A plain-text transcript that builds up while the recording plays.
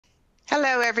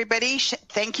Hello, everybody.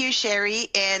 Thank you, Sherry,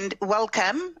 and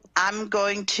welcome. I'm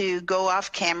going to go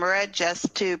off camera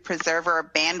just to preserve our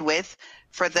bandwidth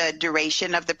for the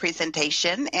duration of the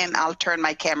presentation, and I'll turn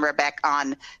my camera back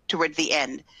on toward the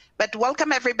end. But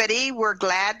welcome, everybody. We're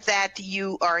glad that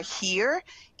you are here,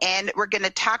 and we're going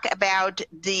to talk about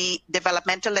the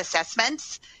developmental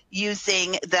assessments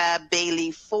using the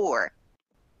Bayley-4.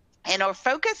 And our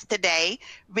focus today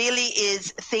really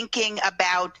is thinking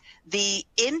about the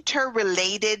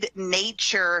interrelated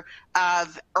nature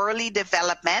of early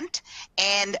development.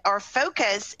 And our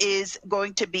focus is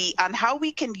going to be on how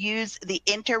we can use the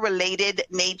interrelated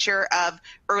nature of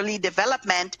early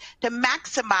development to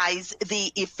maximize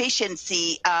the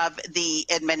efficiency of the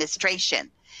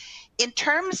administration. In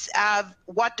terms of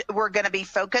what we're going to be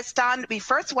focused on, we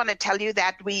first want to tell you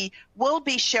that we will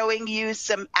be showing you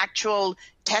some actual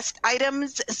test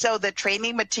items. So the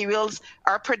training materials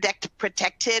are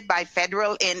protected by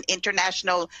federal and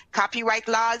international copyright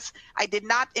laws. I did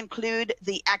not include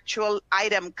the actual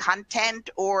item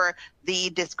content or the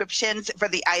descriptions for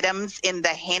the items in the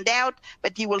handout,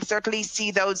 but you will certainly see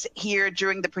those here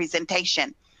during the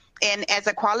presentation. And as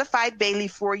a qualified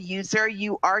Bayley-4 user,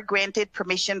 you are granted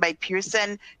permission by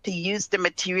Pearson to use the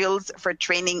materials for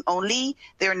training only.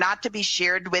 They're not to be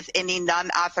shared with any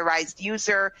non-authorized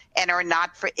user and are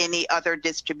not for any other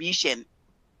distribution.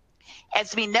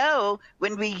 As we know,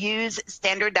 when we use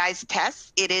standardized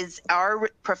tests, it is our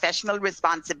professional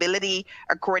responsibility,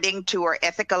 according to our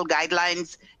ethical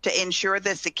guidelines, to ensure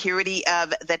the security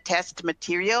of the test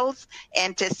materials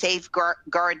and to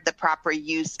safeguard the proper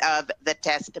use of the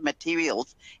test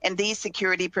materials. And these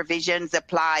security provisions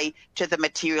apply to the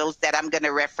materials that I'm going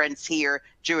to reference here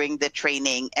during the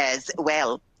training as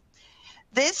well.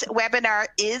 This webinar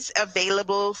is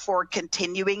available for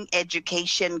continuing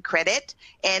education credit,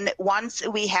 and once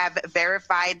we have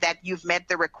verified that you've met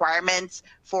the requirements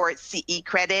for CE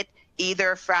credit,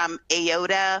 either from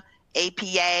AOTA,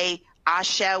 APA,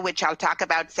 ASHA, which I'll talk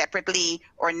about separately,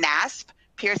 or NASP,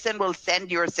 Pearson will send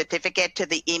your certificate to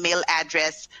the email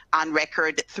address on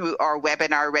record through our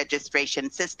webinar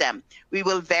registration system. We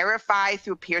will verify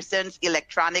through Pearson's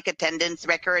electronic attendance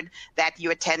record that you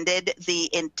attended the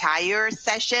entire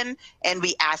session, and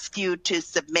we ask you to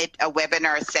submit a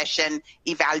webinar session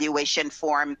evaluation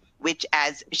form, which,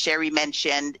 as Sherry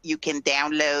mentioned, you can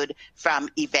download from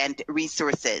Event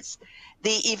Resources.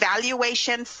 The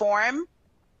evaluation form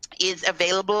is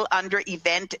available under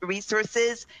Event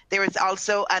Resources. There is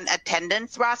also an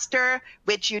attendance roster,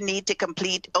 which you need to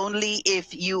complete only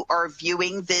if you are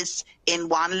viewing this in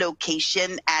one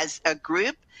location as a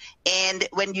group. And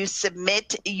when you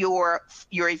submit your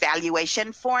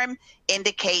evaluation form,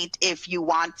 indicate if you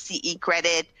want CE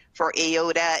credit for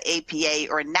AOTA, APA,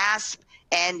 or NASP,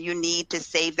 and you need to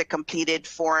save the completed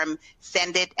form,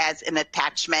 send it as an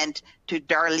attachment to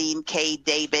Darlene K.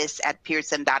 Davis at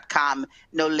Pearson.com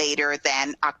no later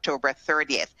than October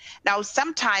 30th. Now,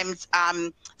 sometimes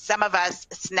some of us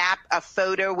snap a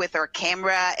photo with our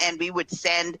camera and we would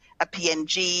send a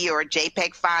PNG or a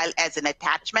JPEG file as an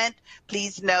attachment.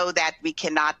 Please know that we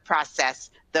cannot process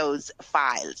those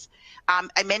files.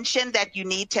 I mentioned that you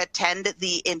need to attend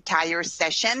the entire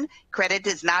session. Credit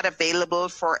is not available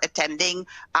for attending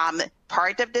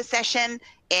part of the session.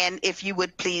 And if you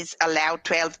would please allow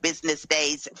 12 business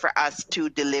days for us to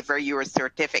deliver your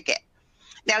certificate.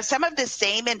 Now, some of the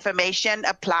same information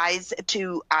applies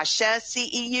to ASHA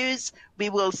CEUs. We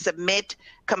will submit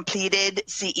completed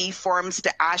CE forms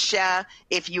to ASHA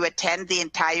if you attend the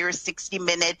entire 60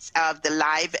 minutes of the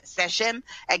live session.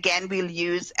 Again, we'll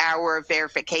use our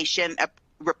verification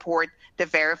report to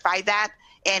verify that,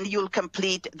 and you'll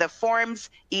complete the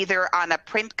forms either on a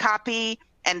print copy,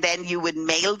 and then you would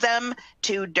mail them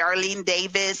to Darlene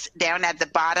Davis. Down at the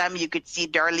bottom, you could see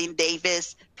Darlene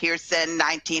Davis, Pearson,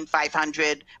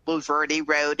 19500 Bulverde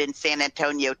Road in San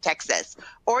Antonio, Texas.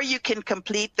 Or you can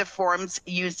complete the forms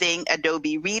using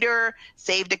Adobe Reader,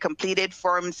 save the completed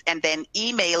forms, and then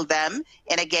email them.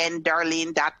 And again,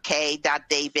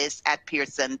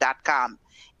 darlene.k.davis@pearson.com.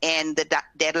 And the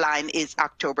deadline is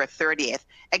October 30th.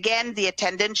 Again, the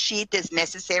attendance sheet is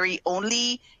necessary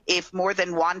only if more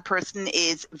than one person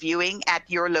is viewing at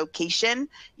your location.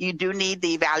 You do need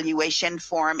the evaluation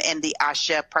form and the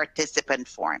ASHA participant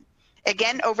form.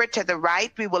 Again, over to the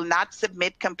right, we will not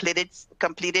submit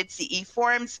completed CE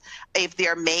forms if they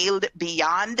are mailed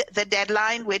beyond the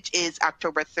deadline, which is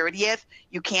October 30th.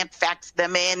 You can't fax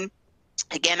them in.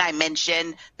 Again, I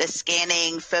mentioned the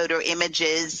scanning photo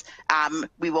images.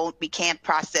 We can't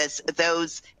process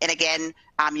those. And again,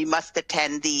 You must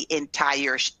attend the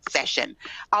entire session.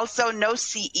 Also, no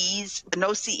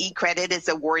CE credit is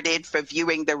awarded for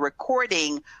viewing the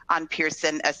recording on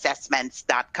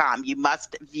PearsonAssessments.com. You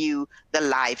must view the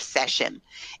live session.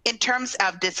 In terms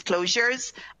of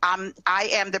disclosures, I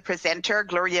am the presenter,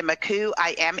 Gloria Maccow.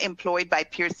 I am employed by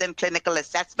Pearson Clinical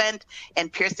Assessment,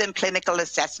 and Pearson Clinical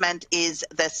Assessment is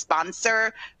the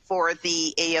sponsor for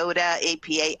the AOTA,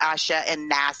 APA, ASHA, and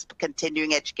NASP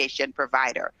continuing education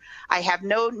provider. I have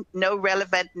no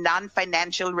relevant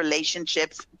non-financial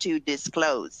relationships to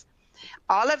disclose.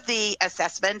 All of the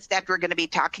assessments that we're going to be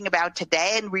talking about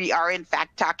today, and we are in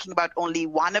fact talking about only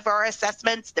one of our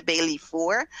assessments, the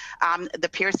Bayley-4. The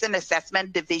Pearson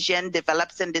Assessment Division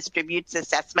develops and distributes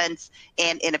assessments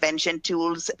and intervention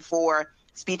tools for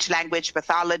speech-language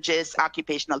pathologists,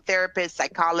 occupational therapists,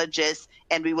 psychologists,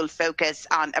 and we will focus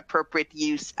on appropriate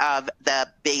use of the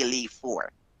Bayley-4.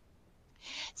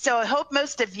 So I hope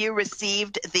most of you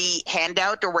received the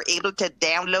handout or were able to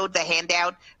download the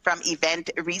handout from Event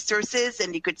Resources,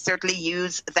 and you could certainly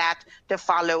use that to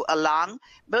follow along.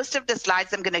 Most of the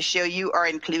slides I'm going to show you are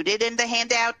included in the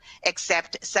handout,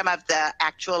 except some of the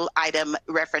actual item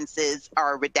references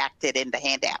are redacted in the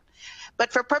handout.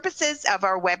 But for purposes of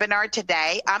our webinar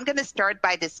today, I'm going to start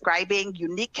by describing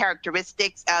unique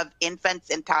characteristics of infants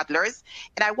and toddlers.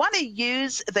 And I want to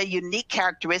use the unique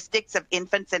characteristics of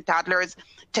infants and toddlers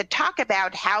to talk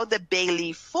about how the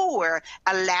Bayley-4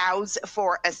 allows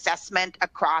for assessment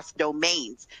across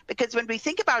domains. Because when we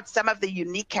think about some of the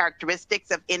unique characteristics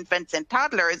of infants and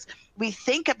toddlers, we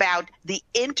think about the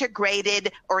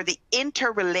integrated or the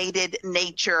interrelated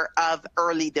nature of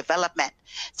early development.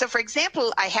 So for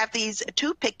example, I have these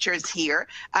two pictures here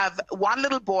of one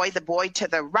little boy, the boy to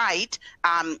the right,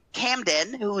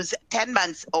 Camden, who's 10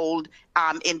 months old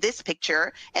in this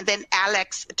picture, and then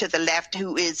Alex to the left,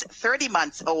 who is 30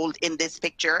 months old in this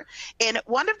picture. And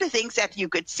one of the things that you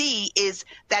could see is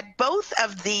that both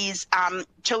of these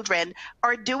children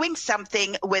are doing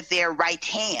something with their right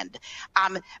hand.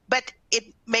 But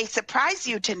it may surprise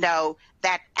you to know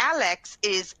that Alex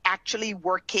is actually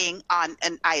working on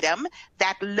an item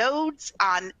that loads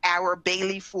on our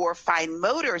Bayley-4 fine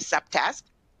motor subtest,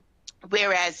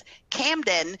 whereas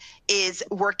Camden is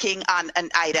working on an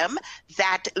item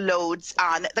that loads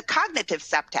on the cognitive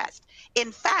subtest.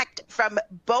 In fact, from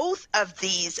both of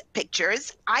these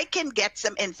pictures, I can get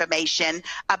some information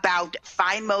about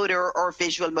fine motor or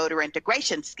visual motor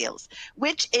integration skills,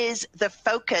 which is the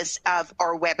focus of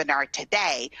our webinar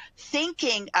today,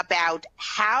 thinking about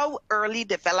how early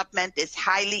development is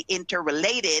highly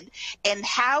interrelated and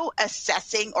how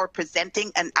assessing or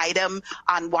presenting an item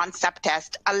on one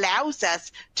subtest allows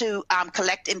us to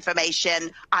collect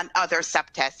information on other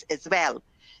subtests as well.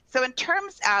 So in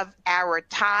terms of our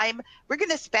time, we're going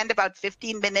to spend about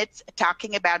 15 minutes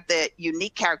talking about the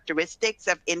unique characteristics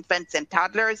of infants and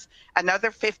toddlers,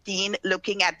 another 15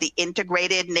 looking at the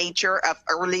integrated nature of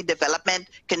early development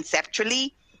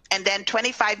conceptually, and then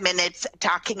 25 minutes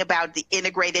talking about the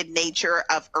integrated nature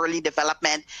of early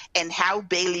development and how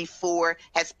Bayley-4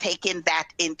 has taken that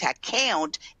into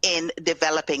account in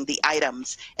developing the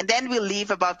items. And then we'll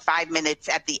leave about 5 minutes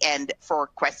at the end for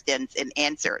questions and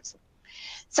answers.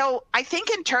 So I think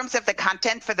in terms of the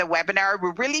content for the webinar,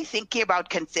 we're really thinking about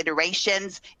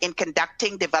considerations in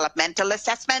conducting developmental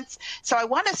assessments. So I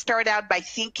want to start out by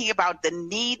thinking about the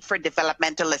need for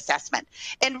developmental assessment.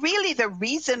 And really the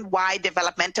reason why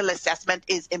developmental assessment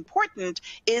is important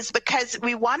is because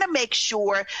we want to make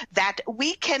sure that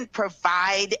we can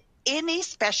provide any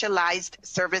specialized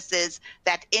services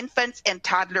that infants and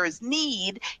toddlers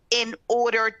need in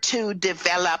order to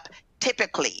develop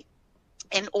typically.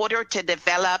 In order to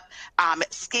develop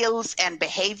skills and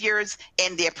behaviors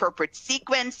in the appropriate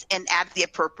sequence and at the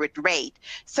appropriate rate.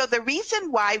 So the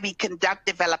reason why we conduct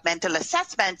developmental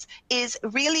assessments is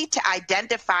really to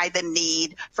identify the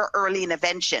need for early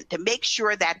intervention, to make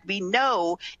sure that we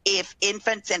know if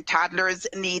infants and toddlers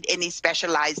need any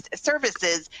specialized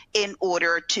services in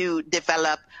order to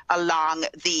develop along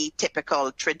the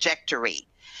typical trajectory.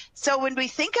 So when we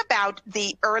think about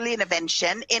the early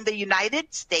intervention in the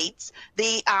United States,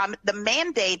 the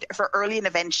mandate for early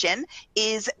intervention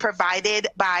is provided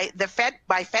by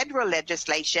federal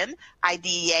legislation,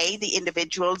 IDEA, the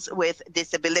Individuals with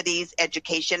Disabilities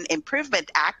Education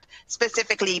Improvement Act,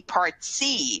 specifically Part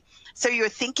C. So you're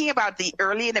thinking about the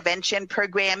early intervention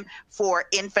program for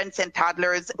infants and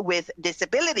toddlers with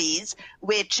disabilities,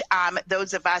 which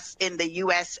those of us in the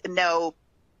U.S. know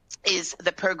is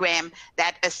the program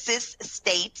that assists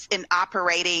states in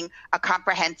operating a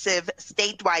comprehensive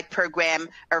statewide program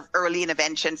of early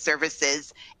intervention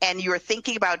services. And you're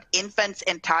thinking about infants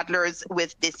and toddlers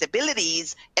with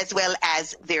disabilities as well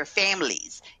as their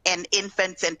families, and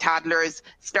infants and toddlers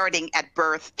starting at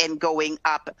birth and going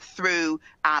up through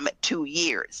 2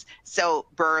 years. So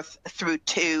birth through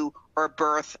 2 or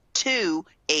birth to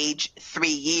age 3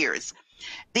 years.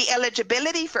 The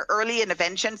eligibility for early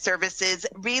intervention services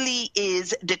really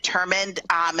is determined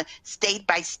state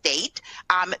by state,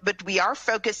 but we are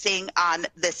focusing on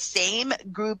the same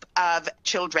group of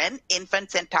children,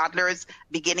 infants and toddlers,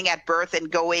 beginning at birth and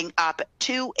going up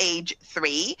to age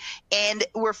 3. And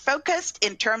we're focused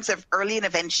in terms of early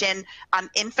intervention on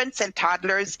infants and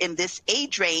toddlers in this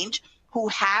age range who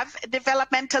have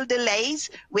developmental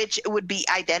delays, which would be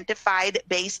identified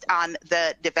based on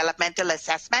the developmental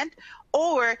assessment,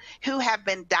 or who have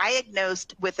been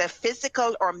diagnosed with a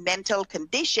physical or mental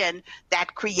condition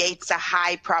that creates a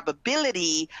high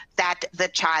probability that the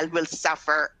child will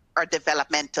suffer a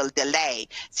developmental delay.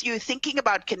 So you're thinking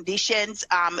about conditions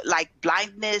like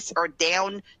blindness or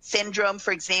Down syndrome,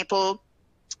 for example,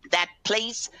 that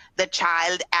place the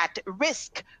child at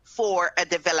risk for a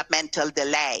developmental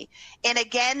delay. And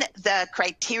again, the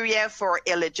criteria for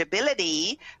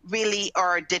eligibility really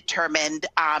are determined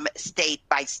state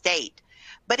by state.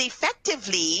 But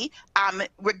effectively,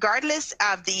 regardless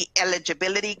of the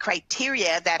eligibility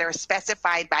criteria that are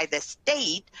specified by the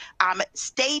state,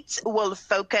 states will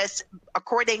focus,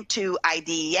 according to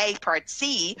IDEA Part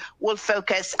C, will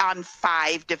focus on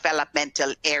 5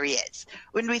 developmental areas.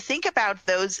 When we think about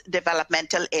those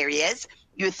developmental areas,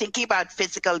 you're thinking about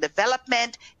physical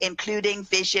development, including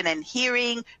vision and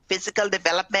hearing, physical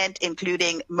development,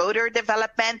 including motor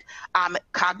development,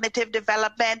 cognitive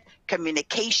development,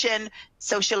 communication,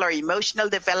 social or emotional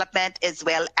development, as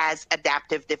well as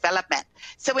adaptive development.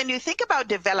 So when you think about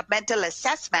developmental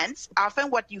assessments,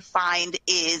 often what you find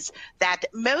is that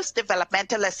most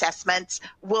developmental assessments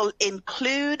will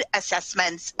include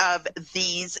assessments of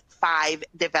these 5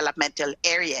 developmental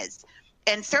areas.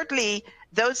 And certainly,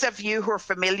 those of you who are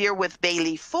familiar with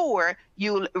Bayley-4,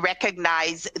 you'll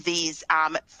recognize these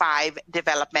 5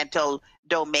 developmental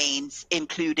domains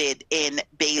included in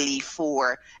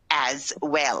Bayley-4 as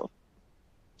well.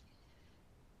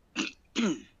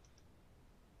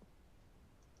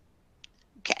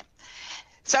 Okay.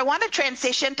 So I want to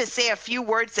transition to say a few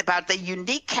words about the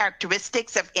unique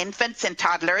characteristics of infants and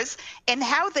toddlers and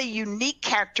how the unique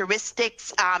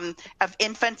characteristics of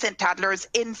infants and toddlers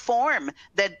inform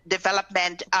the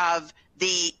development of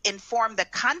inform the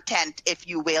content, if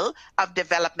you will, of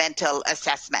developmental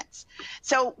assessments.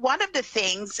 So one of the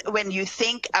things when you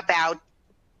think about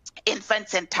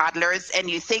infants and toddlers and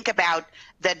you think about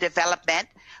the development,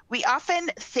 we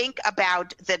often think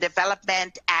about the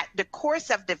development at the course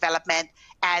of development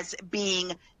as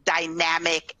being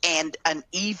dynamic and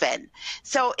uneven.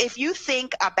 So if you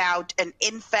think about an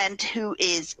infant who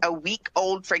is a week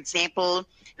old, for example,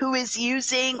 who is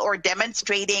using or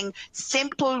demonstrating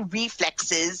simple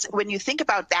reflexes, when you think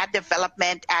about that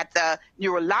development at the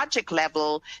neurologic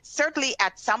level, certainly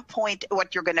at some point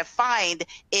what you're going to find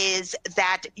is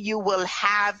that you will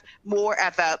have more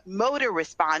of a motor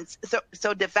response.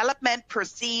 So development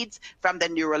proceeds from the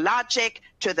neurologic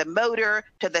to the motor,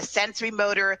 to the sensory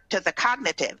motor, to the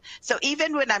cognitive. So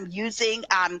even when I'm using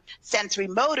sensory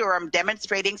motor, I'm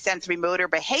demonstrating sensory motor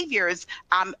behaviors,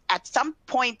 at some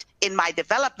point in my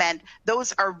development,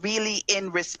 those are really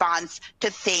in response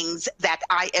to things that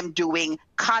I am doing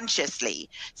consciously.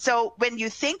 So when you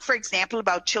think, for example,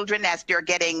 about children as they're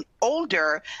getting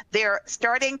older, they're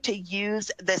starting to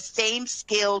use the same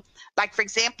skill. Like, for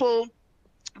example,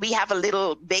 we have a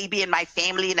little baby in my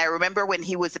family, and I remember when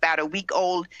he was about a week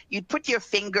old, you'd put your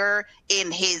finger in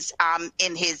his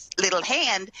little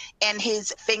hand, and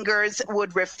his fingers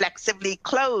would reflexively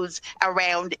close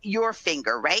around your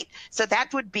finger, right? So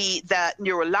that would be the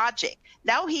neurologic.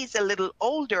 Now he's a little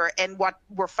older, and what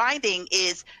we're finding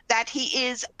is that he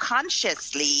is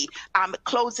consciously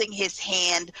closing his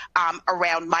hand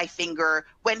around my finger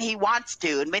when he wants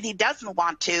to, and when he doesn't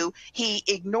want to, he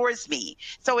ignores me.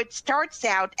 So it starts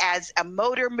out as a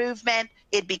motor movement.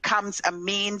 It becomes a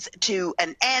means to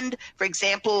an end. For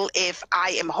example, if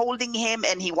I am holding him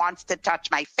and he wants to touch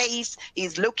my face,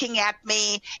 he's looking at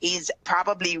me, he's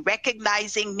probably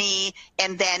recognizing me,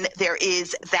 and then there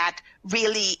is that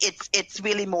really, it's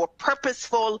really more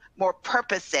purposeful, more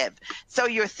purposive. So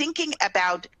you're thinking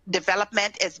about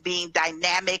development as being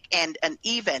dynamic and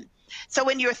uneven. So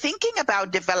when you're thinking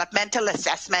about developmental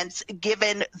assessments,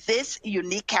 given this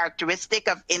unique characteristic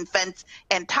of infants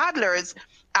and toddlers,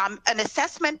 an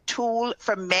assessment tool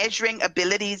for measuring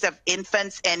abilities of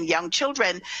infants and young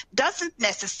children doesn't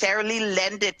necessarily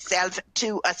lend itself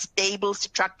to a stable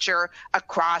structure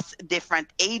across different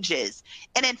ages.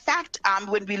 And in fact,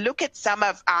 when we look at some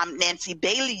of Nancy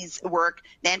Bailey's work,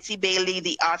 Nancy Bailey,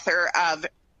 the author of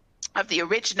the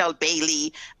original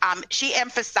Bayley, she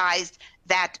emphasized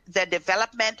that the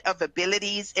development of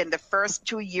abilities in the first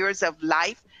 2 years of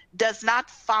life does not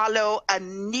follow a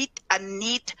neat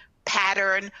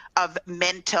pattern of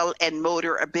mental and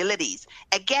motor abilities.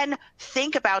 Again,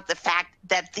 think about the fact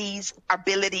that these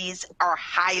abilities are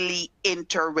highly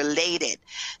interrelated.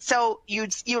 So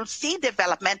you'll see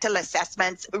developmental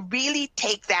assessments really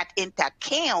take that into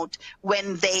account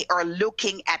when they are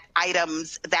looking at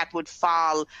items that would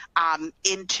fall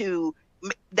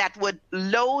that would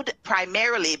load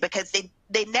primarily, because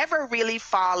they never really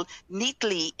fall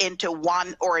neatly into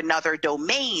one or another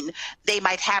domain. They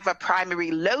might have a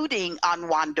primary loading on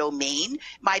one domain,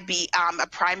 might be a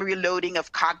primary loading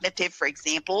of cognitive, for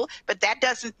example, but that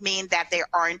doesn't mean that there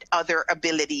aren't other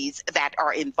abilities that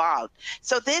are involved.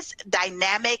 So this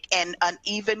dynamic and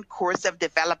uneven course of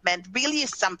development really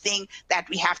is something that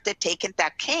we have to take into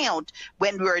account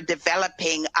when we're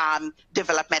developing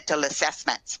developmental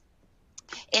assessments.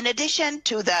 In addition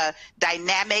to the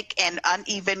dynamic and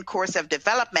uneven course of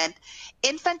development,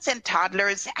 infants and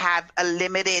toddlers have a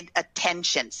limited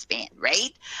attention span,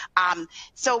 right?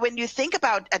 So when you think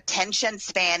about attention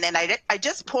span, and I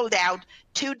just pulled out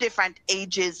 2 different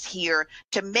ages here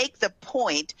to make the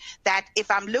point that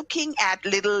if I'm looking at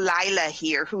little Lila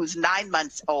here, who's 9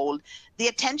 months old, the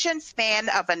attention span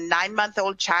of a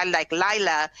 9-month-old child like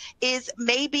Lila is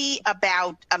maybe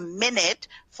about a minute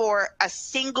for a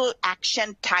single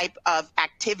action type of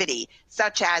activity,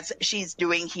 such as she's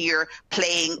doing here,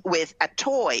 playing with a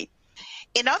toy.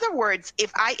 In other words,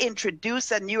 if I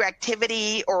introduce a new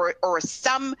activity or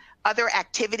some other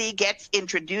activity gets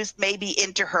introduced maybe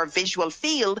into her visual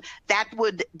field, that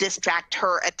would distract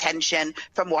her attention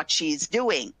from what she's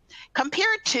doing.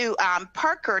 Compared to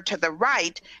Parker to the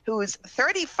right, who's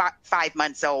 35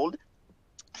 months old,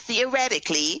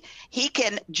 theoretically, he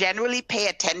can generally pay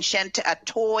attention to a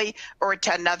toy or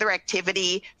to another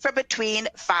activity for between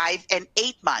 5 and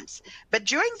 8 months. But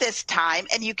during this time,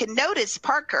 and you can notice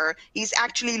Parker, he's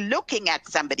actually looking at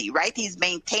somebody, right? He's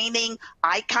maintaining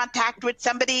eye contact with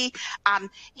somebody.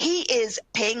 He is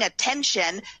paying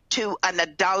attention to an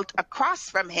adult across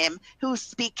from him who's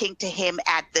speaking to him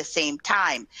at the same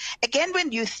time. Again,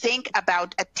 when you think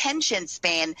about attention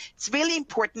span, it's really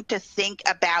important to think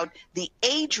about the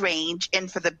age range.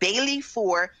 And for the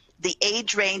Bayley-4, the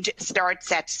age range starts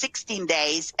at 16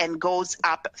 days and goes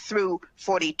up through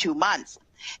 42 months.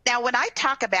 Now, when I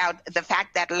talk about the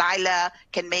fact that Lila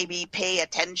can maybe pay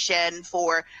attention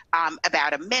for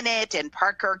about a minute and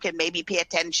Parker can maybe pay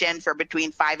attention for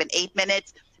between 5 and 8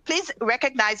 minutes, please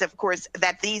recognize, of course,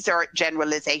 that these are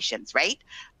generalizations, right?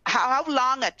 How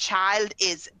long a child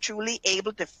is truly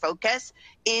able to focus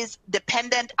is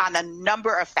dependent on a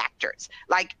number of factors.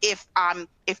 Like if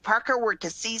Parker were to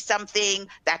see something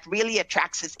that really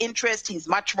attracts his interest, he's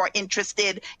much more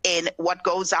interested in what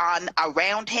goes on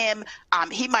around him.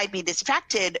 He might be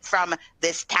distracted from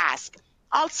this task.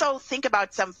 Also, think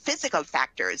about some physical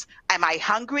factors. Am I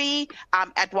hungry?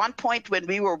 At one point when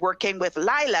we were working with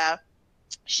Lila,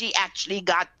 she actually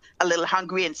got a little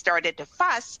hungry and started to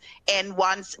fuss. And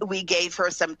once we gave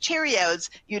her some Cheerios,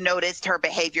 you noticed her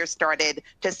behavior started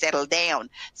to settle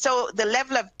down. So the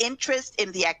level of interest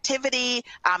in the activity,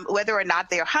 whether or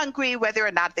not they're hungry, whether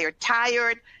or not they're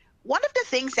tired. One of the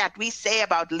things that we say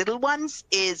about little ones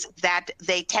is that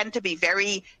they tend to be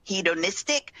very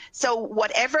hedonistic. So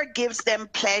whatever gives them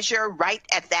pleasure right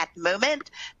at that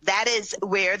moment, that is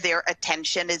where their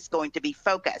attention is going to be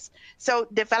focused. So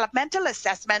developmental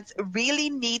assessments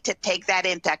really need to take that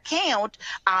into account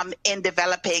in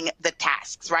developing the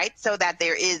tasks, right? So that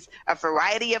there is a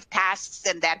variety of tasks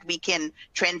and that we can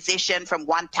transition from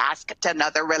one task to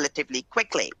another relatively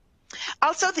quickly.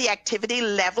 Also, the activity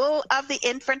level of the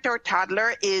infant or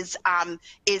toddler is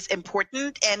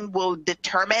important and will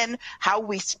determine how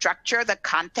we structure the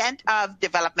content of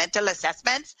developmental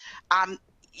assessments.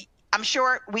 I'm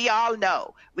sure we all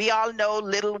know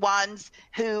little ones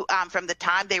who from the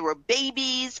time they were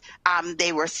babies,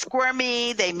 they were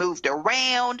squirmy, they moved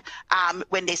around.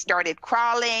 When they started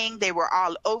crawling, they were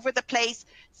all over the place.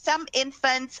 Some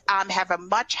infants have a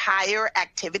much higher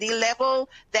activity level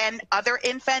than other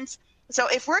infants. So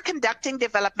if we're conducting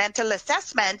developmental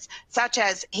assessments, such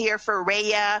as here for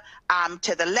Rhea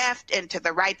to the left and to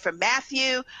the right for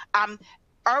Matthew,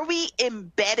 Are we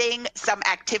embedding some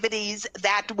activities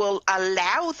that will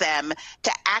allow them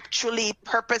to actually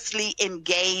purposely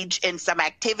engage in some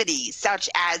activities, such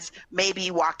as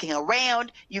maybe walking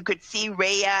around? You could see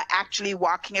Rhea actually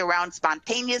walking around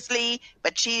spontaneously,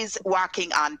 but she's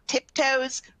walking on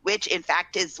tiptoes, which in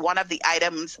fact is one of the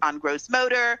items on gross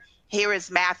motor. Here is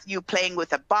Matthew playing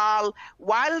with a ball.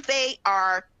 While they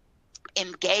are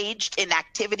engaged in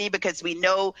activity, because we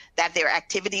know that their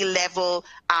activity level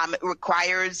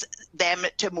requires them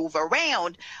to move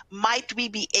around, might we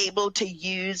be able to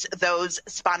use those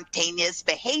spontaneous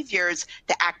behaviors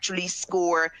to actually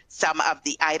score some of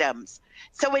the items?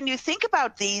 So when you think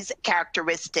about these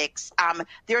characteristics,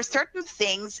 there are certain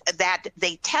things that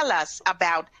they tell us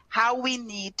about how we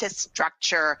need to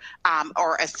structure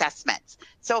our assessments.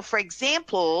 So for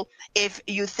example, if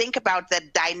you think about the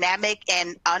dynamic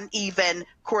and uneven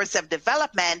course of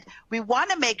development, we want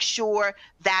to make sure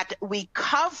that we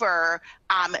cover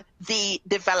the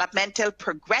developmental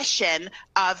progression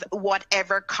of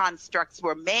whatever constructs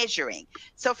we're measuring.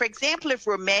 So for example, if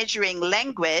we're measuring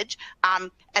language,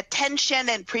 attention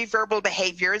and preverbal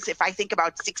behaviors, if I think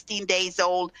about 16 days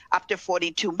old up to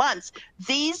 42 months,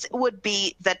 these would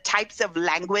be the types of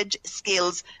language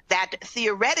skills that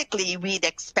theoretically we'd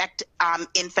expect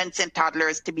infants and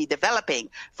toddlers to be developing.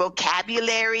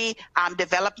 Vocabulary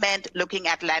development, looking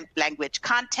at language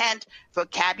content,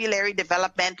 vocabulary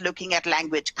development, looking at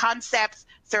language concepts,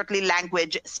 certainly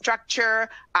language structure,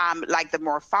 like the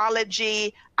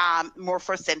morphology,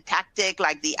 morphosyntactic,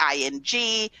 like the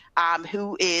ing,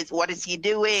 what is he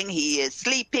doing? He is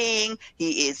sleeping,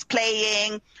 he is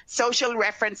playing, social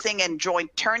referencing and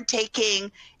joint turn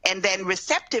taking, and then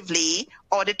receptively,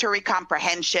 auditory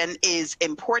comprehension is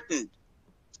important.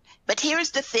 But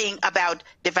here's the thing about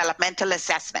developmental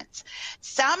assessments.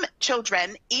 Some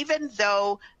children, even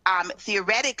though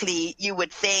theoretically you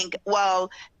would think,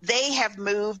 well, they have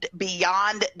moved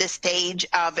beyond the stage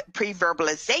of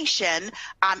pre-verbalization,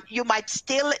 you might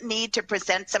still need to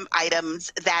present some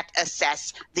items that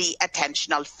assess the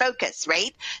attentional focus,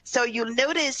 right? So you'll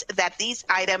notice that these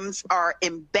items are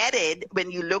embedded when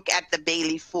you look at the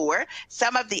Bayley-4.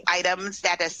 Some of the items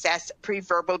that assess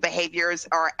pre-verbal behaviors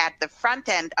are at the front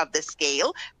end of the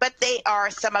scale, but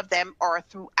some of them are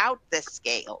throughout the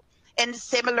scale. And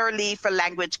similarly for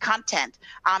language content,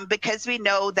 because we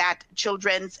know that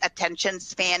children's attention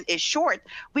span is short,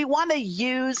 we want to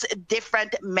use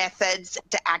different methods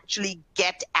to actually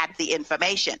get at the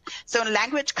information. So in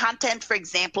language content, for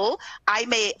example, I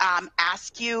may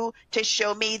ask you to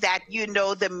show me that you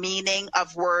know the meaning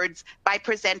of words by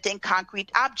presenting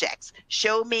concrete objects.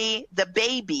 Show me the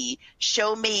baby,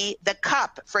 show me the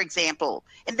cup, for example.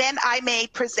 And then I may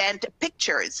present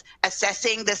pictures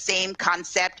assessing the same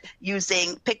concept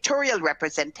using pictorial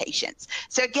representations.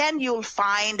 So again, you'll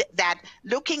find that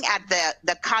looking at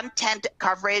the content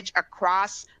coverage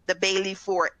across the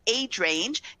Bayley-4 age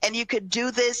range, and you could do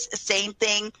this same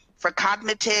thing for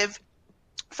cognitive,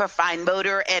 for fine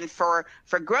motor, and for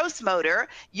gross motor,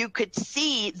 you could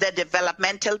see the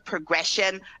developmental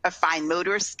progression of fine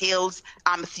motor skills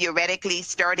theoretically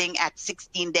starting at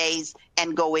 16 days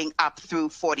and going up through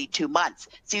 42 months.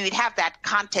 So you'd have that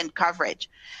content coverage.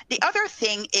 The other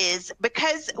thing is,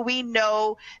 because we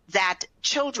know that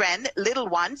children, little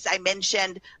ones, I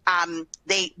mentioned,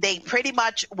 they pretty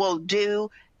much will do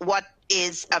what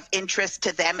is of interest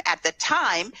to them at the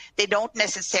time. They don't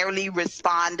necessarily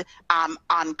respond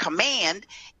on command.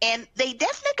 And they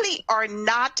definitely are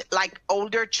not like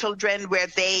older children where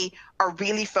they are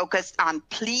really focused on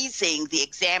pleasing the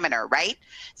examiner, right?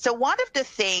 So one of the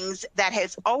things that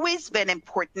has always been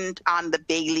important on the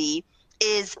Bayley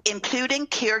is including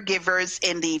caregivers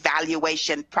in the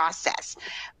evaluation process.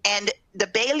 And the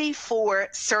Bayley-4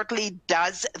 certainly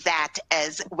does that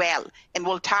as well. And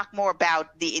we'll talk more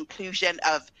about the inclusion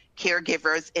of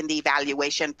caregivers in the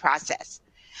evaluation process.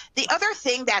 The other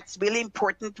thing that's really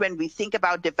important when we think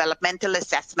about developmental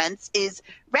assessments is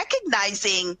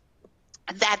recognizing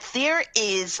that there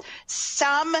is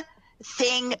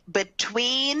something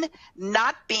between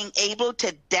not being able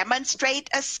to demonstrate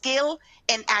a skill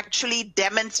and actually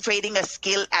demonstrating a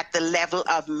skill at the level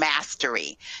of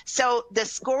mastery. So the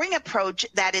scoring approach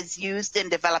that is used in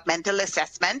developmental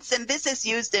assessments, and this is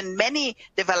used in many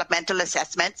developmental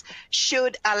assessments,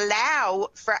 should allow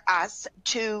for us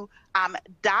to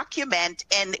document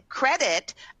and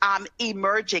credit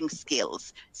emerging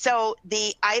skills. So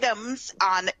the items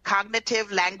on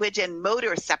cognitive, language, and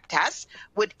motor subtests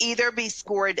would either be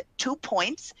scored 2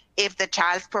 points if the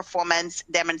child's performance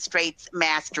demonstrates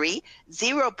mastery,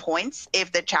 0 points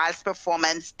if the child's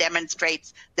performance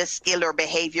demonstrates the skill or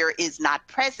behavior is not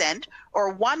present,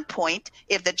 or 1 point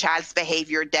if the child's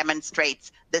behavior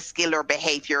demonstrates the skill or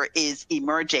behavior is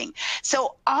emerging.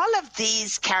 So all of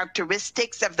these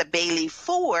characteristics of the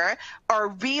Bayley-4 are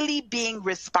really being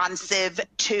responsive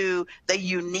to the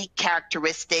unique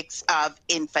characteristics of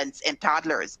infants and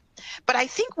toddlers. But I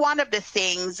think one of the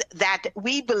things that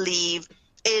we believe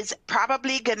is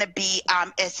probably going to be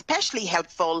especially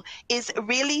helpful is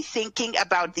really thinking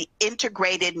about the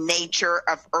integrated nature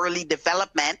of early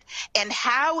development and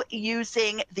how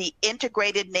using the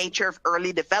integrated nature of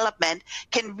early development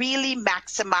can really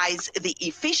maximize the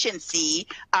efficiency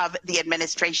of the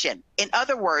administration. In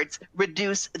other words,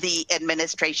 reduce the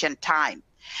administration time.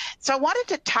 So I wanted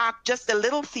to talk just a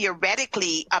little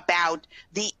theoretically about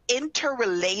the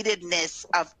interrelatedness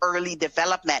of early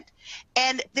development.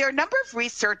 And there are a number of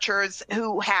researchers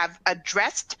who have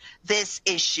addressed this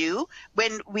issue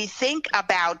when we think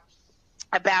about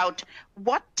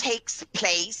what takes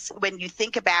place when you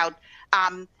think about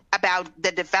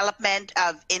the development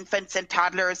of infants and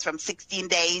toddlers from 16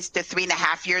 days to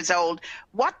 3.5 years old.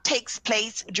 What takes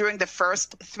place during the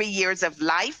first 3 years of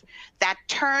life that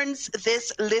turns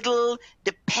this little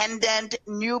dependent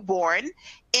newborn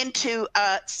into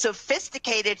a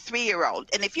sophisticated 3-year-old.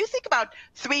 And if you think about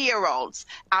 3-year-olds,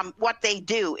 what they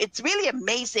do, it's really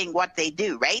amazing what they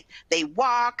do, right? They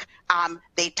walk,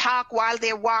 they talk while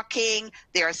they're walking,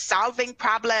 they're solving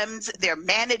problems, they're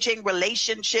managing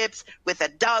relationships with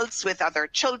adults, with other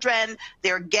children,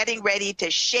 they're getting ready to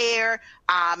share.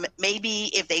 Maybe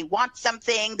if they want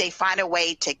something, they find a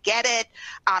way to get it.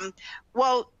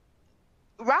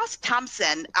 Ross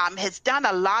Thompson has done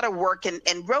a lot of work and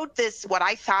wrote this, what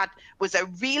I thought was a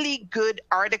really good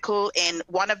article in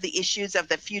one of the issues of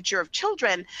the Future of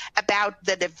Children about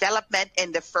the development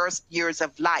in the first years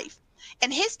of life.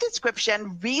 And his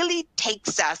description really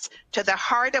takes us to the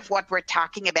heart of what we're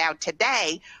talking about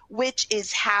today, which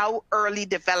is how early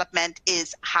development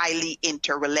is highly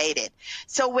interrelated.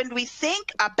 So when we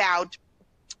think about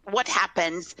what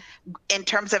happens in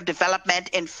terms of development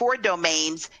in 4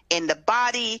 domains, in the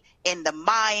body, in the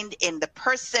mind, in the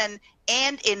person,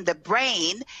 and in the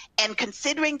brain, and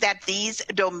considering that these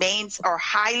domains are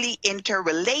highly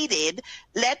interrelated,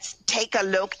 let's take a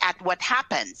look at what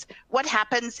happens. What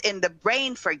happens in the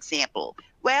brain, for example?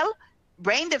 Well,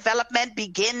 brain development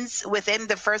begins within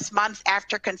the first month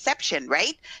after conception,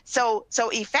 right? So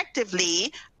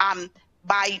effectively,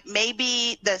 by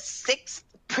maybe the 6th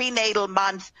prenatal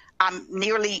month,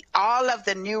 nearly all of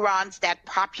the neurons that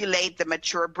populate the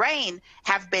mature brain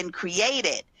have been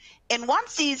created. And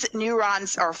once these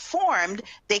neurons are formed,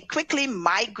 they quickly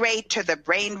migrate to the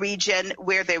brain region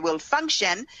where they will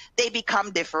function. They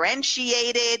become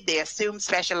differentiated, they assume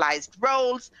specialized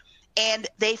roles, and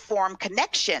they form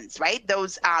connections, right?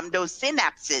 Those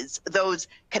synapses, those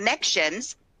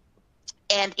connections.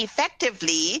 And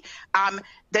effectively,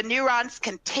 the neurons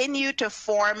continue to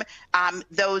form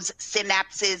those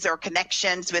synapses or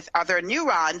connections with other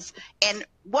neurons. And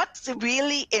what's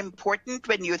really important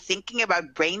when you're thinking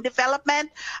about brain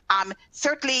development,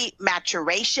 certainly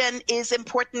maturation is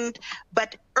important,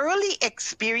 but early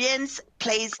experience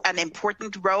plays an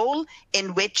important role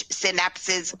in which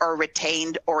synapses are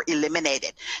retained or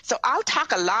eliminated. So I'll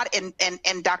talk a lot,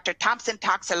 and Dr. Thompson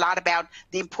talks a lot about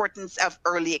the importance of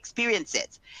early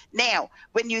experiences. Now,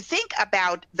 when you think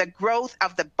about the growth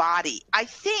of the body, I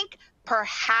think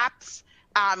perhaps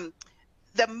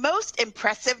the most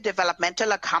impressive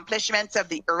developmental accomplishments of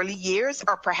the early years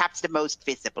are perhaps the most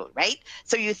visible, right?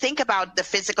 So you think about the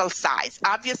physical size.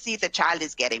 Obviously, the child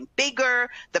is getting bigger,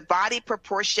 the body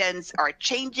proportions are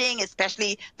changing,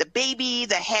 especially the baby,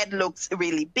 the head looks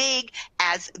really big.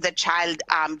 As the child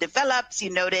develops, you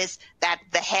notice that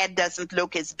the head doesn't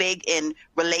look as big in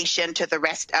relation to the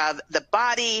rest of the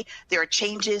body. There are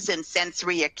changes in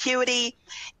sensory acuity.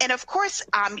 And of course,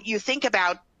 you think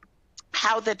about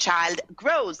how the child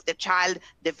grows. The child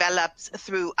develops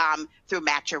through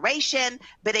maturation,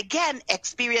 but again,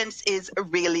 experience is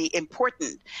really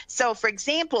important. So for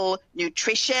example,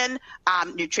 nutrition,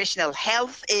 nutritional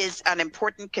health is an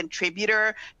important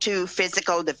contributor to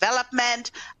physical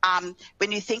development.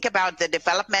 When you think about the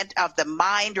development of the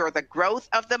mind or the growth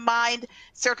of the mind,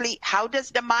 certainly how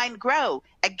does the mind grow?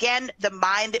 Again, the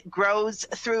mind grows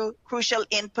through crucial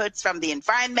inputs from the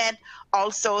environment,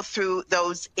 also through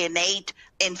those innate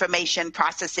information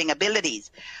processing abilities.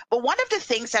 But one of the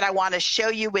things that I want to show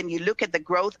you when you look at the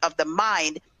growth of the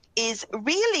mind is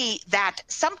really that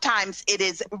sometimes it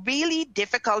is really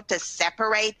difficult to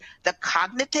separate the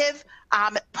cognitive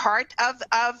part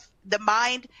of the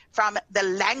mind from the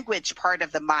language part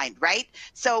of the mind, right?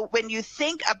 So when you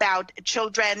think about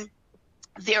children,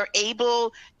 they're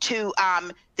able to,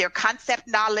 their concept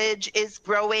knowledge is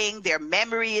growing, their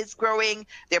memory is growing,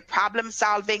 their problem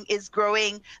solving is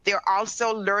growing. They're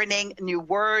also learning new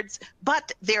words,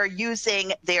 but they're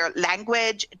using their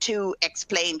language to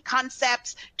explain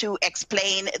concepts, to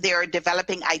explain their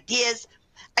developing ideas.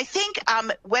 I think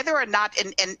whether or not,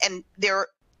 and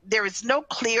there is no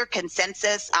clear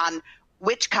consensus on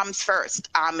which comes first.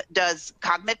 Does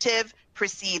cognitive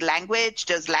precede language?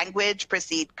 Does language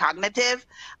precede cognitive?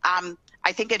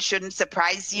 I think it shouldn't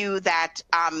surprise you that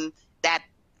that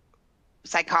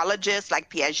psychologists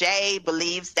like Piaget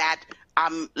believes that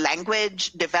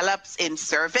language develops in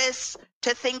service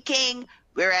to thinking,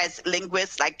 whereas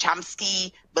linguists like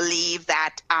Chomsky believe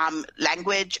that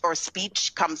language or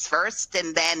speech comes first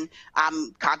and then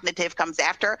cognitive comes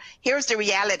after. Here's the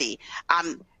reality.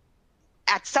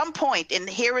 At some point, and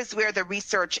here is where the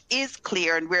research is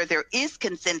clear and where there is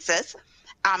consensus,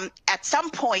 at some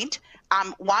point,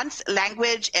 once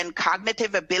language and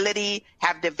cognitive ability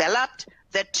have developed,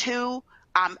 the two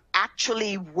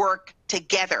actually work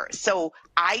together. So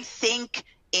I think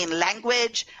in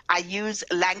language, I use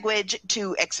language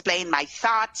to explain my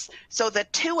thoughts. So the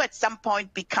two at some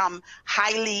point become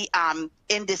highly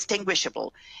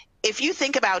indistinguishable. If you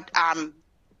think about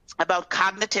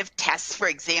cognitive tests, for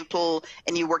example,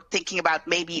 and you were thinking about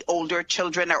maybe older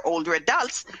children or older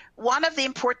adults, one of the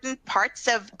important parts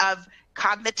of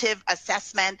cognitive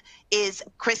assessment is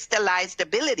crystallized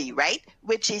ability, right?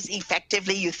 Which is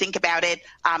effectively, you think about it,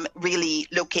 really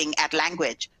looking at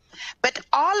language. But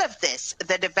all of this,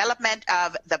 the development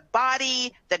of the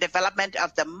body, the development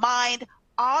of the mind,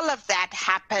 all of that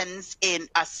happens in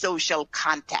a social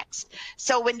context.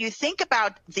 So when you think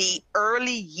about the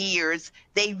early years,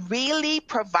 they really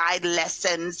provide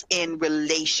lessons in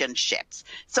relationships.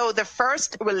 So the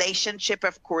first relationship,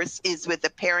 of course, is with the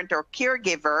parent or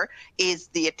caregiver. Is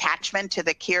the attachment to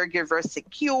the caregiver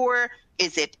secure?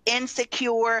 Is it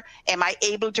insecure? Am I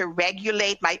able to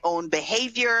regulate my own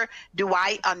behavior? Do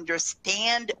I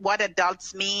understand what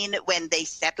adults mean when they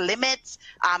set limits,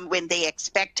 when they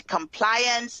expect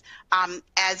compliance?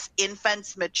 As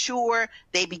infants mature,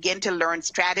 they begin to learn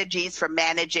strategies for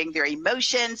managing their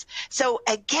emotions. So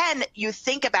again, you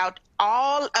think about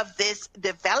all of this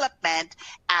development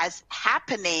as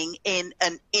happening in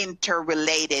an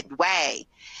interrelated way.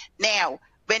 Now,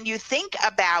 when you think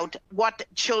about what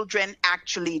children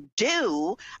actually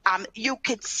do, you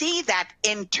could see that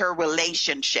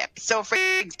interrelationship. So for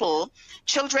example,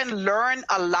 children learn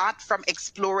a lot from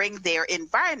exploring their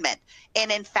environment.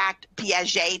 And in fact,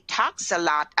 Piaget talks a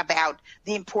lot about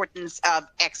the importance of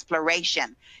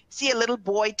exploration. See a little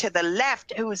boy to the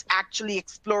left who's actually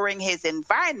exploring his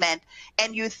environment,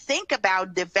 and you think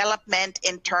about development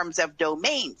in terms of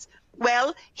domains.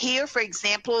 Well, here, for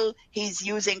example, he's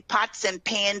using pots and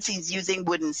pans, he's using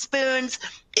wooden spoons.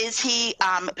 Is he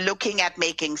looking at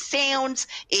making sounds?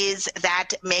 Is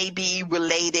that maybe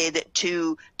related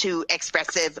to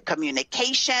expressive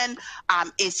communication?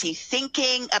 Is he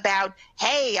thinking about,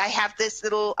 hey, I have this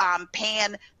little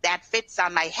pan that fits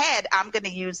on my head, I'm going to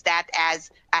use that as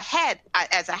a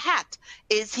hat?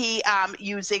 Is he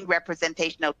using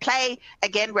representational play?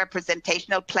 Again,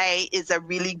 representational play is a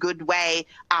really good way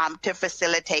to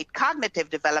facilitate cognitive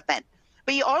development.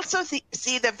 But you also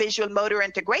see the visual motor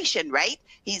integration, right?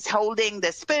 He's holding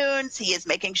the spoons. He is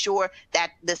making sure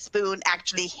that the spoon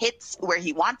actually hits where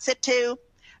he wants it to.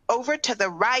 Over to the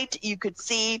right, you could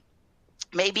see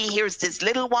maybe here's this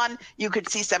little one. You could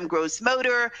see some gross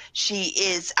motor. She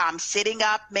is sitting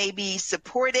up, maybe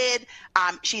supported.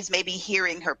 She's maybe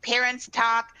hearing her parents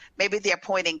talk. Maybe they're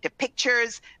pointing to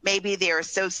pictures. Maybe they're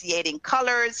associating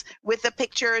colors with the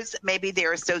pictures. Maybe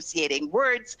they're associating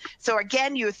words. So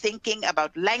again, you're thinking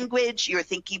about language. You're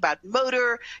thinking about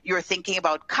motor. You're thinking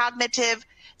about cognitive.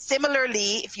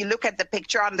 Similarly, if you look at the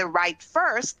picture on the right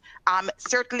first,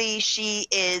 certainly she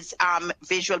is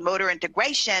visual motor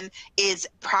integration is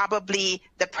probably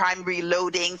the primary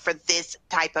loading for this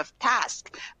type of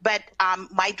task. But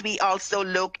might we also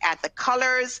look at the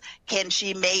colors? Can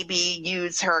she maybe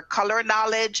use her color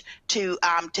knowledge to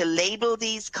label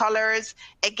these colors?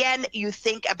 Again, you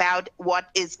think about what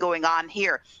is going on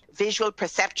here. visual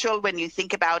perceptual when you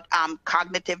think about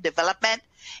cognitive development.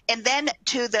 And then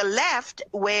to the left,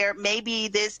 where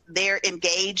maybe they're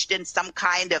engaged in some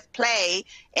kind of play,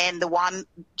 and the one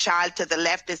child to the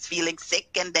left is feeling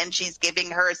sick, and then she's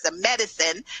giving her some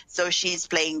medicine, so she's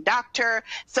playing doctor.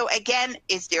 So again,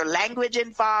 is there language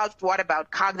involved? What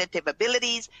about cognitive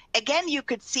abilities? Again, you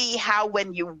could see how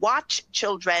when you watch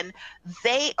children,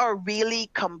 they are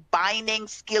really combining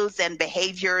skills and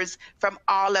behaviors from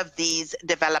all of these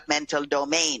developmental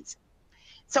domains.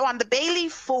 So on the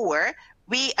Bayley-4,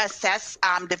 we assess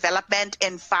development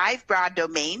in 5 broad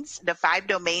domains. The 5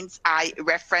 domains I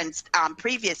referenced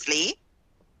previously,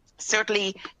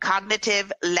 certainly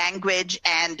cognitive, language,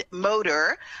 and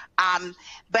motor.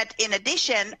 But in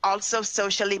addition, also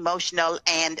social, emotional,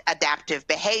 and adaptive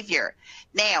behavior.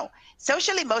 Now,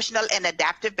 social, emotional, and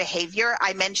adaptive behavior,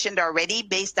 I mentioned already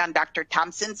based on Dr.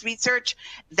 Thompson's research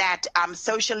that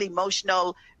social,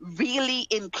 emotional really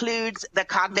includes the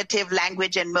cognitive,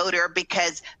 language, and motor,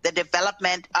 because the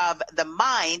development of the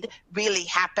mind really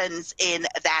happens in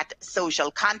that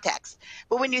social context.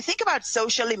 But when you think about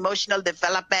social, emotional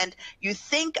development, you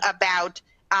think about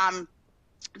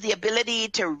the ability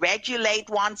to regulate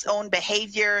one's own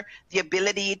behavior, the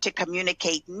ability to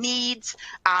communicate needs,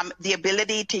 the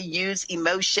ability to use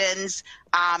emotions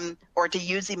or to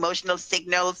use emotional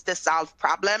signals to solve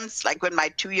problems. Like when my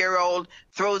 2-year-old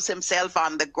throws himself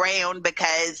on the ground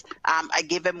because I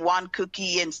give him 1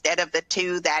 cookie instead of the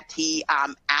 2 that he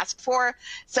asked for.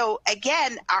 So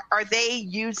again, are they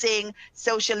using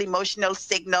social emotional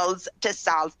signals to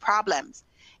solve problems?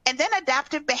 And then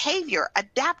adaptive behavior.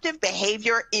 Adaptive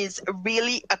behavior is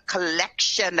really a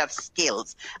collection of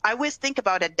skills. I always think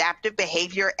about adaptive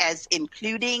behavior as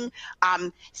including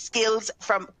skills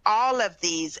from all of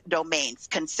these domains: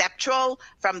 conceptual,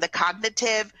 from the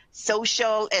cognitive,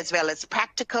 social, as well as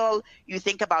practical. You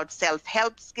think about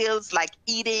self-help skills like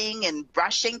eating and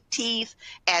brushing teeth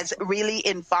as really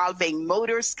involving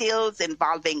motor skills,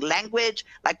 involving language.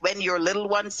 Like when your little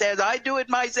one says, I do it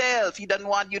myself. He doesn't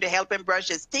want you to help him brush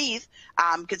his teeth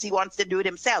because he wants to do it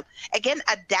himself. Again,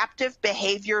 adaptive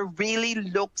behavior really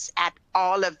looks at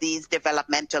all of these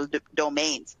developmental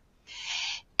domains.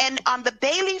 And on the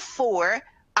Bayley-4,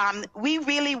 we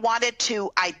really wanted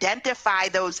to identify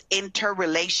those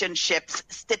interrelationships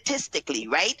statistically,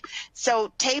 right?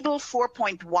 So table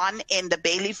 4.1 in the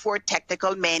Bayley-4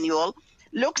 technical manual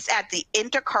looks at the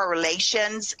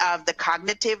intercorrelations of the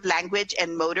cognitive, language,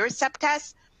 and motor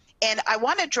subtests. And I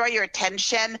want to draw your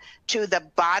attention to the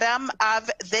bottom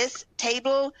of this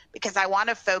table because I want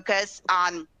to focus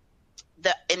on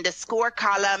in the score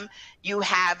column, you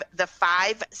have the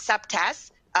 5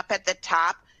 subtests up at the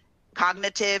top: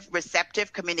 cognitive,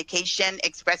 receptive communication,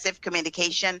 expressive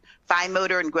communication, fine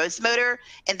motor, and gross motor.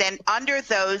 And then under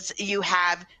those, you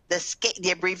have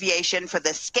the abbreviation for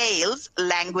the scales,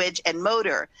 language and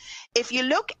motor. If you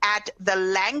look at the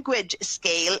language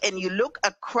scale and you look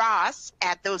across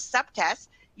at those subtests,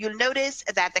 you'll notice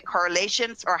that the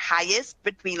correlations are highest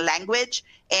between language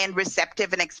and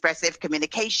receptive and expressive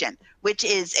communication, which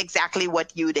is exactly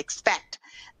what you'd expect.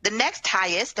 The next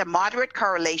highest, a moderate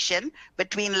correlation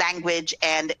between language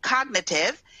and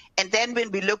cognitive. And then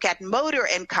when we look at motor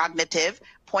and cognitive,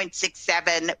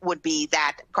 0.67 would be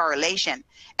that correlation.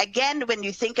 Again, when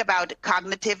you think about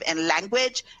cognitive and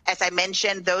language, as I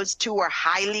mentioned, those two are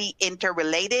highly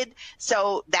interrelated.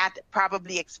 So that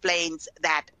probably explains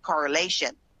that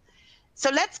correlation. So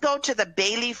let's go to the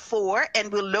Bayley-4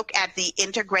 and we'll look at the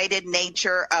integrated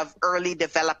nature of early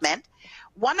development.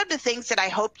 One of the things that I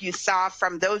hope you saw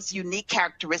from those unique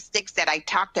characteristics that I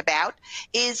talked about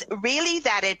is really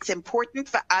that it's important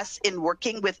for us in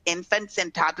working with infants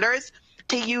and toddlers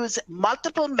to use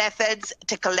multiple methods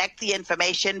to collect the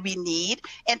information we need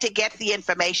and to get the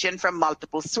information from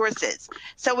multiple sources.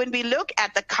 So when we look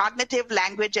at the cognitive,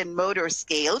 language, and motor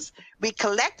scales, we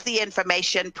collect the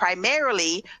information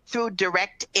primarily through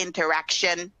direct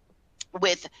interaction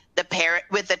with the parent,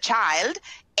 with the child,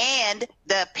 and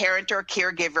the parent or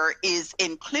caregiver is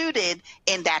included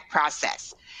in that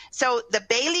process. So the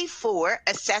Bayley-4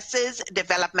 assesses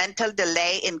developmental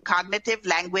delay in cognitive,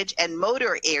 language, and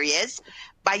motor areas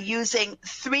by using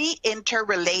 3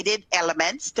 interrelated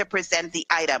elements to present the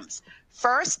items.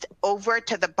 First, over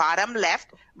to the bottom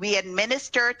left, we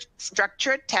administer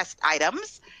structured test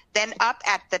items. Then up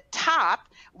at the top,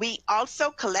 We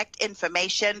also collect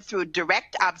information through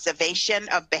direct observation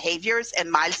of behaviors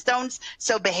and milestones,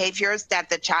 so behaviors that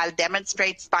the child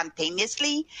demonstrates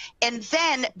spontaneously. And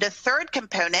then the third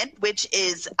component, which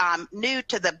is new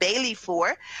to the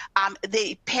Bayley-4,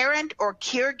 the parent or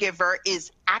caregiver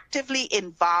is actively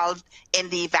involved in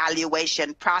the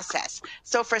evaluation process.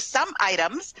 So for some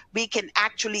items, we can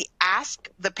actually ask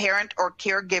the parent or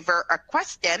caregiver a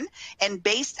question, and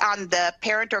based on the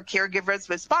parent or caregiver's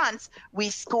response, we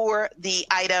score the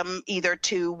item either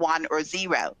 2, 1, or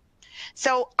 0.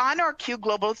 So on our Q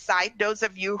Global site, those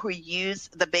of you who use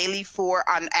the Bayley-4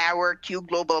 on our Q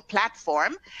Global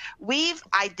platform, we've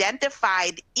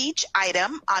identified each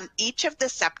item on each of the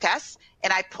subtests,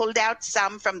 and I pulled out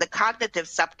some from the cognitive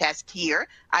subtest here,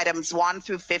 items 1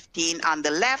 through 15 on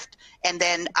the left, and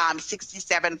then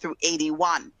 67 through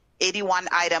 81. 81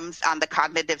 items on the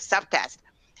cognitive subtest.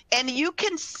 And you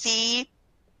can see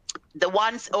the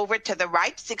ones over to the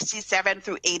right, 67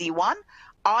 through 81,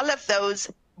 all of those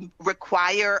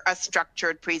require a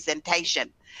structured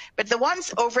presentation. But the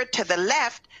ones over to the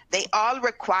left, they all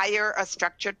require a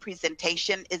structured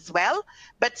presentation as well,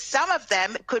 but some of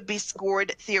them could be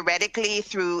scored theoretically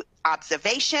through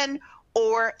observation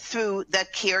or through the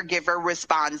caregiver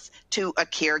response to a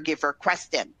caregiver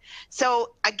question.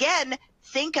 So again,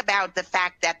 think about the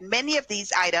fact that many of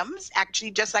these items,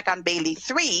 actually just like on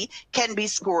Bayley-3, can be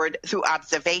scored through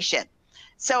observation.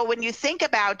 So when you think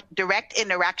about direct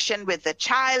interaction with the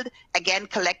child, again,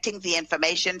 collecting the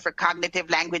information for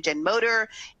cognitive, language, and motor,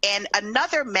 and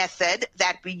another method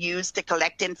that we use to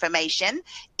collect information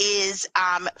is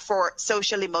for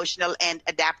social, emotional, and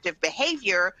adaptive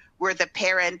behavior, where the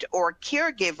parent or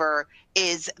caregiver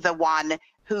is the one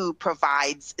who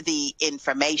provides the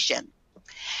information.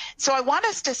 So I want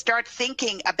us to start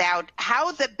thinking about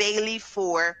how the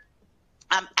Bayley-4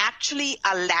 actually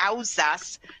allows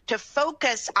us to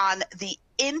focus on the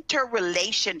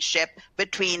interrelationship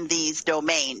between these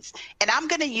domains. And I'm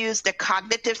going to use the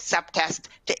cognitive subtest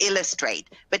to illustrate,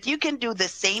 but you can do the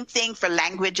same thing for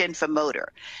language and for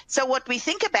motor. So what we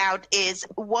think about is,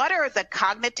 what are the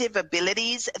cognitive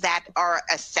abilities that are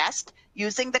assessed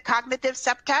using the cognitive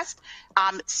subtest,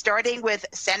 starting with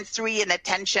sensory and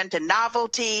attention to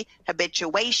novelty,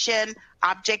 habituation,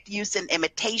 object use and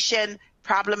imitation,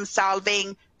 problem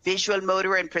solving, visual,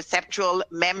 motor, and perceptual,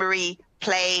 memory,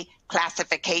 play,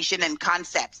 classification, and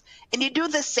concepts. And you do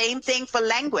the same thing for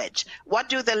language. What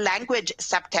do the language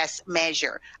subtests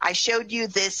measure? I showed you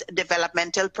this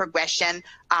developmental progression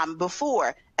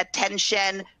before.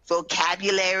 Attention,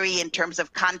 vocabulary in terms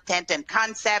of content and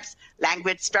concepts,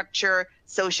 language structure,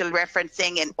 social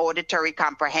referencing, and auditory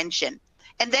comprehension.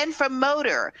 And then for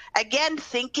motor, again,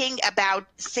 thinking about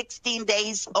 16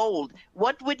 days old,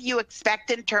 what would you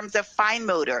expect in terms of fine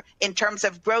motor, in terms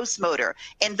of gross motor,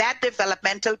 and that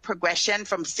developmental progression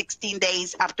from 16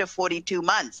 days up to 42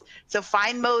 months? So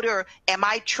fine motor, am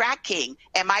I tracking?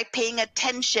 Am I paying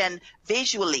attention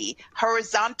visually?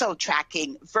 Horizontal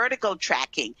tracking, vertical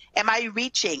tracking? Am I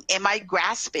reaching? Am I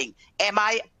grasping? Am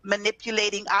I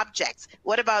manipulating objects?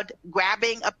 What about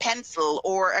grabbing a pencil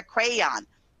or a crayon?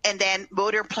 And then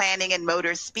motor planning and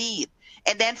motor speed.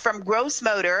 And then from gross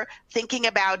motor, thinking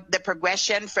about the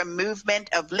progression from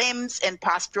movement of limbs and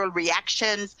postural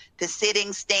reactions to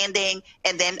sitting, standing,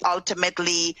 and then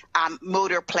ultimately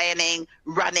motor planning,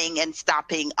 running and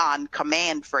stopping on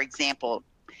command, for example.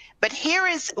 But here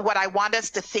is what I want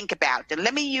us to think about. And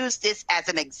let me use this as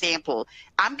an example.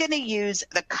 I'm going to use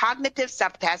the cognitive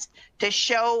subtest to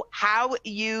show how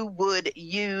you would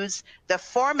use the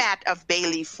format of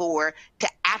Bayley-4 to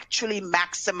actually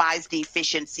maximize the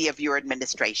efficiency of your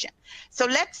administration. So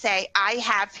let's say I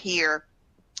have here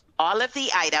all of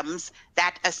the items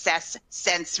that assess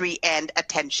sensory and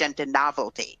attention to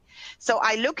novelty. So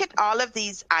I look at all of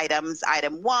these items.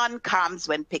 Item 1 comes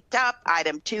when picked up.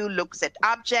 Item 2 looks at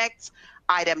objects.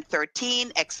 Item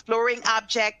 13, exploring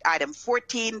object. Item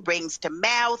 14, brings to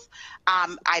mouth.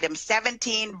 Item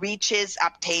 17, reaches,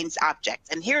 obtains objects.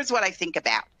 And here's what I think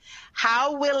about.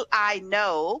 How will I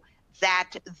know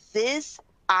that this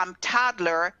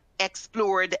toddler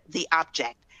explored the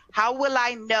object? How will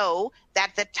I know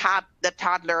that the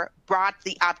toddler brought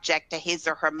the object to his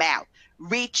or her mouth,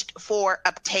 reached for,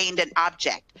 obtained an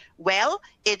object? Well,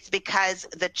 it's because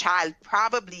the child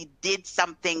probably did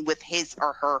something with his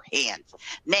or her hands.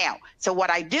 Now, so what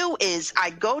I do is I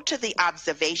go to the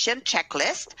observation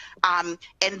checklist, and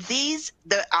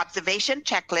the observation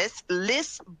checklist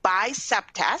lists by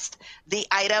subtest the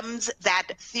items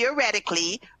that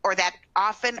theoretically or that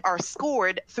often are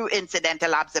scored through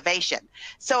incidental observation.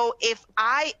 So if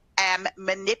I am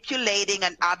manipulating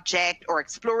an object or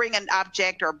exploring an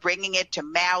object or bringing it to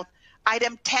mouth,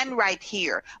 Item 10 right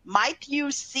here. Might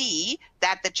you see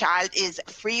that the child is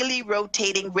freely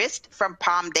rotating wrist from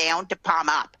palm down to palm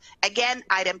up? Again,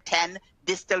 item 10,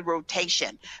 distal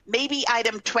rotation. Maybe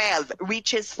item 12,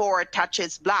 reaches for,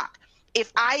 touches block.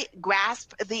 If I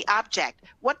grasp the object,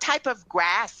 what type of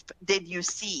grasp did you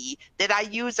see? Did I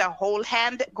use a whole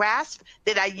hand grasp?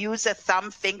 Did I use a thumb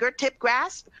fingertip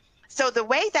grasp? So the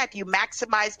way that you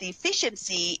maximize the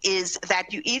efficiency is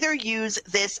that you either use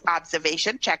this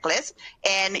observation checklist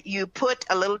and you put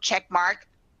a little check mark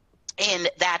in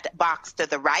that box to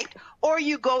the right, or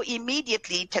you go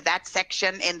immediately to that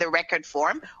section in the record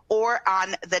form or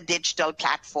on the digital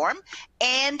platform,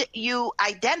 and you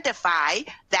identify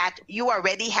that you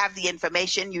already have the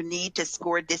information you need to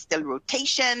score distal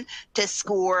rotation, to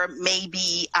score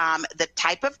maybe the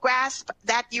type of grasp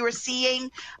that you're seeing.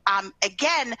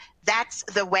 Again, that's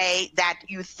the way that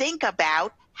you think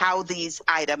about how these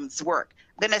items work.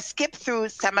 I'm going to skip through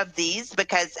some of these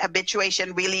because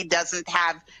habituation really doesn't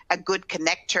have a good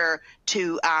connector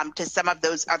to some of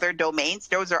those other domains.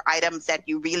 Those are items that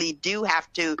you really do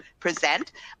have to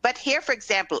present. But here, for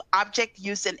example, object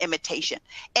use and imitation.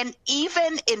 And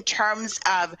even in terms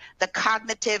of the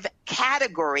cognitive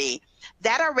category,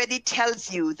 that already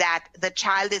tells you that the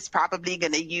child is probably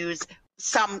going to use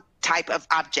some type of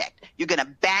object. You're going to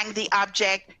bang the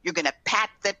object, you're going to pat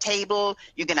the table,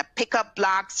 you're going to pick up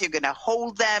blocks, you're going to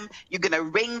hold them, you're going to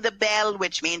ring the bell,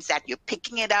 which means that you're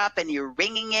picking it up and you're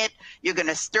ringing it. You're going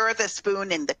to stir the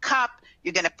spoon in the cup,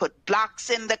 you're going to put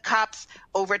blocks in the cups.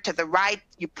 Over to the right,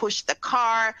 you push the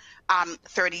car.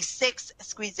 36,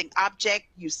 squeezing object,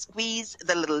 you squeeze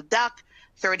the little duck.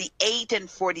 38 and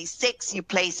 46, you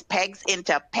place pegs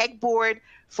into a pegboard.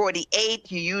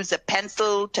 48, you use a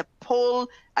pencil to pull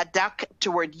a duck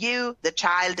toward you, the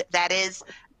child that is.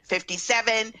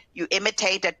 57, you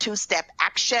imitate a two-step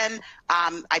action.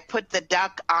 I put the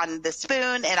duck on the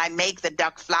spoon and I make the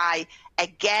duck fly.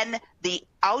 Again, the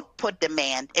output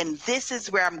demand, and this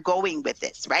is where I'm going with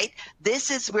this, right?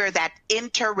 This is where that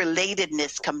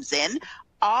interrelatedness comes in.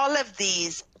 All of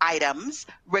these items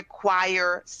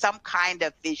require some kind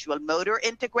of visual motor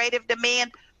integrative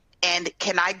demand. And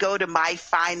can I go to my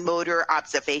fine motor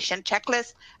observation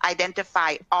checklist,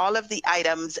 identify all of the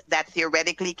items that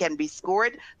theoretically can be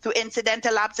scored through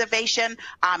incidental observation?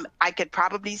 I could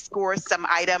probably score some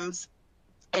items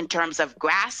in terms of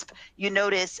grasp. You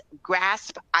notice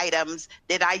grasp items.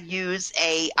 Did I use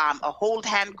a hold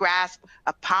hand grasp,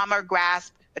 a palmar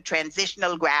grasp, a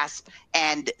transitional grasp,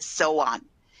 and so on?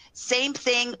 Same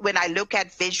thing when I look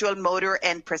at visual motor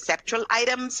and perceptual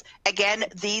items. Again,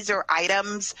 these are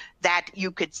items that you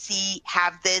could see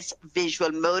have this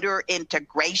visual motor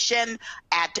integration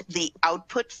at the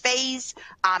output phase.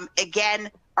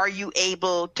 Again, are you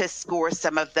able to score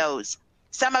some of those?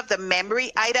 Some of the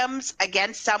memory items,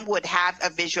 again, some would have a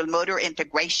visual motor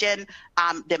integration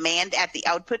demand at the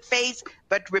output phase,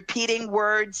 but repeating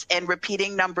words and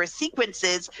repeating number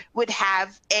sequences would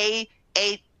have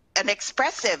an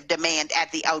expressive demand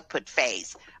at the output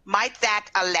phase. Might that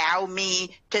allow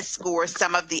me to score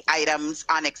some of the items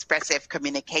on expressive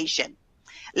communication?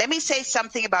 Let me say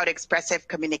something about expressive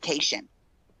communication.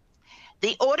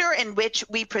 The order in which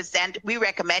we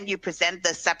recommend you present the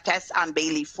subtests on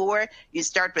Bayley-4. You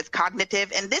start with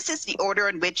cognitive, and this is the order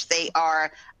in which they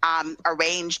are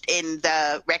arranged in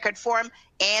the record form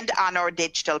and on our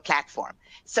digital platform.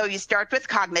 So you start with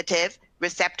cognitive,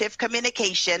 receptive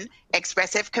communication,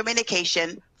 expressive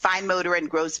communication, fine motor, and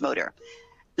gross motor.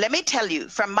 Let me tell you,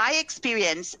 from my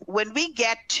experience, when we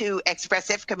get to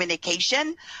expressive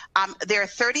communication, there are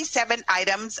 37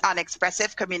 items on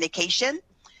expressive communication.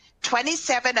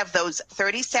 27 of those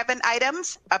 37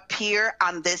 items appear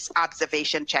on this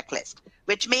observation checklist,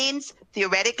 which means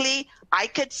theoretically I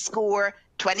could score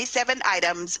 27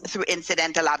 items through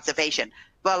incidental observation.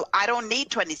 Well, I don't need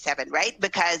 27, right?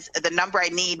 Because the number I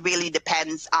need really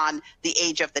depends on the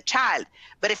age of the child.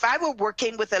 But if I were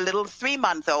working with a little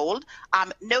 3-month-old,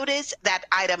 notice that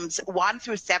items 1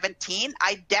 through 17,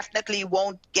 I definitely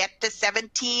won't get to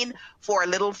 17 for a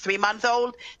little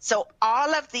 3-month-old. So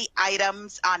all of the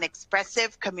items on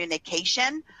expressive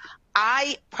communication,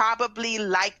 I probably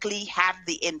likely have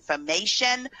the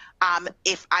information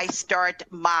if I start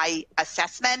my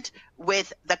assessment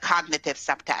with the cognitive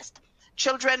subtest.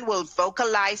 Children will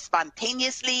vocalize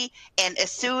spontaneously, and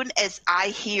as soon as I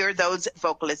hear those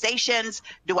vocalizations,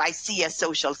 do I see a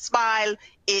social smile?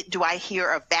 Do I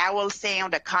hear a vowel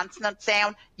sound, a consonant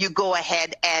sound? You go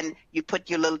ahead and you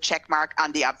put your little check mark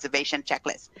on the observation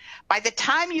checklist. By the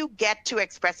time you get to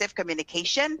expressive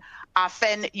communication,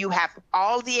 often you have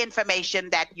all the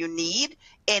information that you need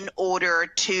in order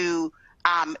to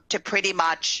pretty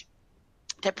much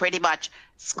to pretty much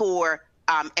score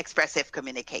expressive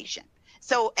communication.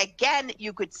 So again,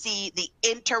 you could see the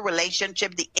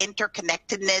interrelationship, the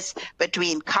interconnectedness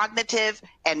between cognitive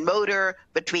and motor,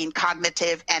 between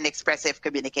cognitive and expressive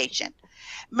communication.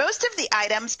 Most of the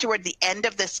items toward the end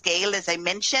of the scale, as I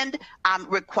mentioned,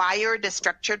 require the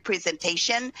structured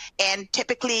presentation, and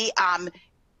typically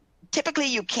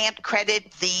you can't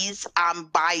credit these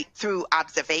through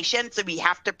observation, so we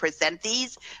have to present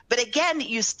these. But again,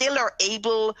 you still are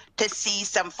able to see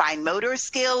some fine motor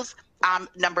skills.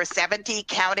 Number 70,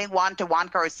 counting one-to-one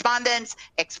correspondence,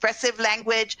 expressive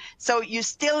language. So you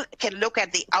still can look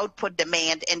at the output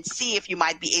demand and see if you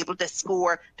might be able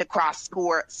to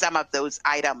cross-score some of those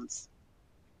items.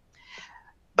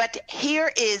 But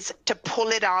here is to pull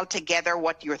it all together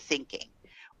what you're thinking.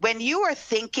 When you are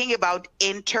thinking about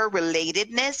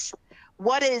interrelatedness,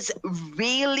 what is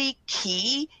really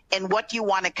key and what you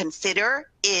want to consider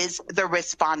is the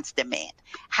response demand.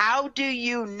 How do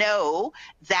you know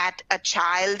that a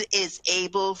child is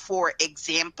able, for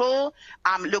example,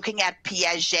 looking at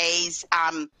Piaget's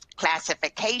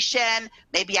classification,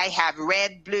 maybe I have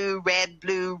red, blue,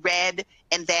 red,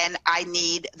 and then I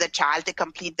need the child to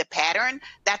complete the pattern.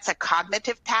 That's a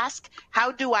cognitive task.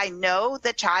 How do I know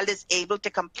the child is able to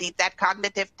complete that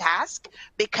cognitive task?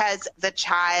 Because the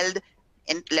child,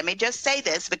 and let me just say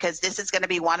this because this is going to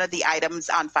be one of the items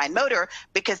on fine motor,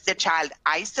 because the child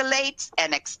isolates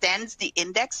and extends the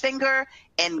index finger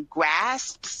and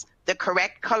grasps the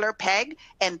correct color peg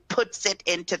and puts it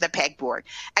into the pegboard.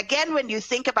 Again, when you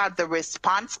think about the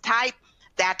response type,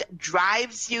 that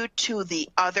drives you to the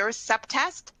other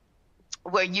subtest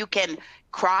where you can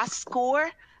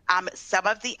cross-score some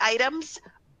of the items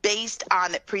based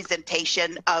on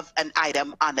presentation of an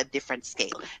item on a different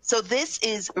scale. So this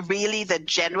is really the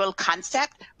general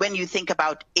concept when you think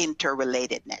about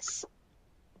interrelatedness.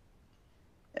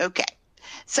 Okay,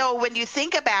 so when you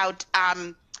think about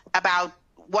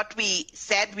what we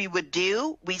said we would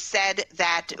do, we said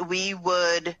that we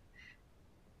would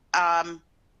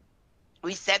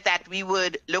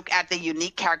look at the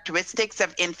unique characteristics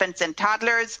of infants and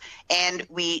toddlers, and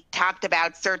we talked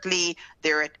about certainly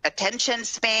their attention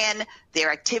span,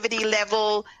 their activity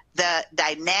level, the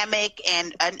dynamic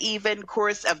and uneven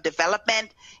course of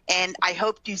development, and I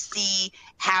hope to see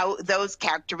how those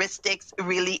characteristics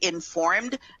really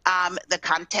informed the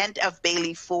content of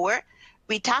Bayley-4.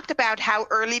 We talked about how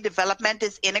early development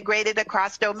is integrated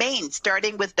across domains,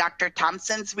 starting with Dr.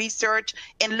 Thompson's research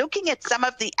and looking at some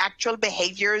of the actual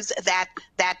behaviors that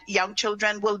young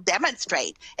children will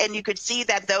demonstrate. And you could see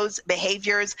that those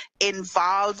behaviors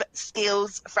involve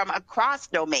skills from across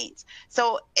domains.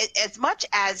 So as much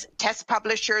as test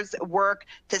publishers work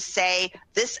to say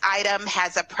this item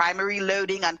has a primary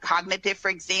loading on cognitive, for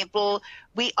example,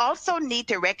 we also need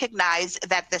to recognize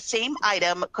that the same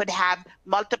item could have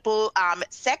multiple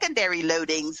secondary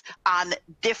loadings on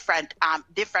different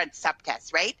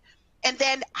subtests, right? And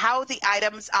then how the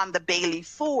items on the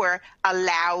Bayley-4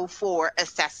 allow for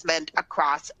assessment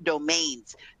across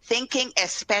domains. Thinking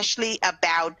especially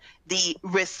about the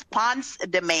response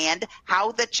demand,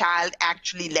 how the child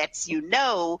actually lets you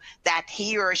know that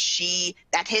he or she,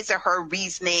 that his or her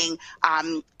reasoning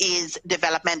is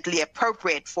developmentally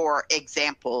appropriate, for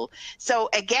example. So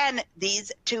again,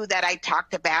 these two that I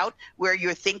talked about, where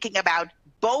you're thinking about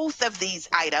both of these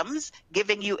items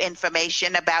giving you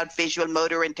information about visual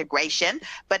motor integration,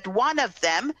 but one of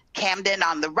them, Camden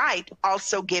on the right,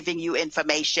 also giving you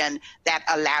information that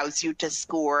allows you to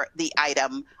score the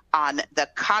item on the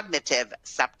cognitive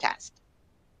subtest.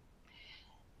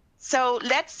 So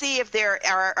let's see if there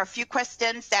are a few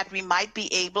questions that we might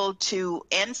be able to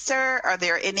answer. Are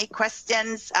there any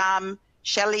questions,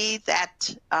 Shelley,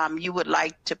 that you would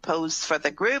like to pose for the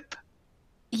group?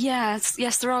 Yes,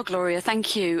 there are, Gloria.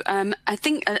 Thank you. I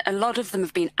think a lot of them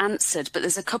have been answered, but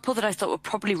there's a couple that I thought were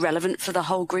probably relevant for the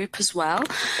whole group as well.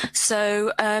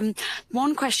 So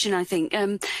one question, I think,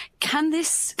 can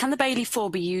the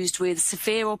Bayley-4 be used with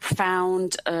severe or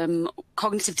profound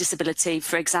cognitive disability,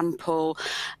 for example,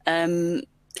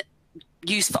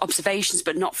 used for observations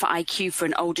but not for IQ for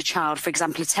an older child, for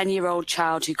example, a 10-year-old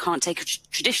child who can't take a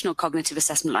traditional cognitive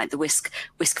assessment like the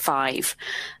WISC-5?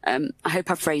 I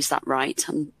hope I've phrased that right.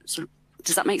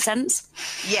 Does that make sense?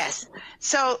 Yes.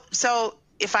 So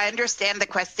if I understand the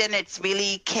question, it's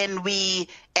really, can we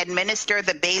administer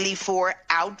the Bayley-4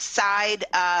 outside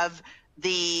of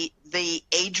the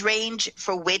age range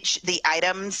for which the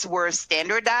items were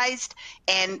standardized?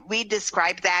 And we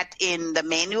described that in the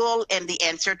manual, and the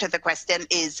answer to the question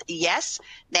is yes.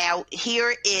 Now,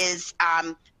 here is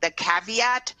the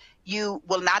caveat. You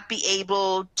will not be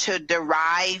able to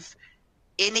derive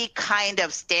any kind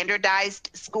of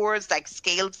standardized scores like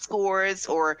scaled scores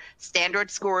or standard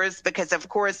scores, because of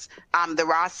course the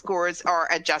raw scores are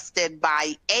adjusted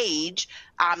by age.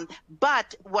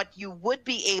 But what you would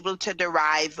be able to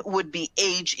derive would be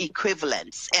age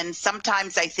equivalents. And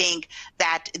sometimes I think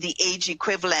that the age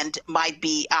equivalent might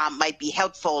be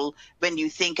helpful when you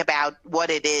think about what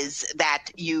it is that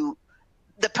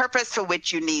the purpose for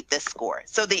which you need this score.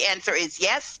 So the answer is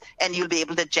yes, and you'll be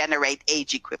able to generate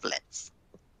age equivalents.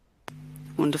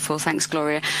 Wonderful. Thanks,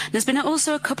 Gloria. There's been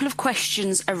also a couple of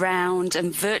questions around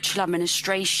virtual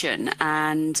administration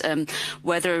and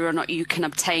whether or not you can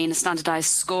obtain a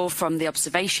standardized score from the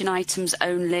observation items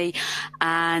only,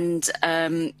 and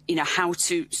how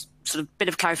to sort of bit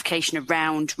of clarification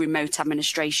around remote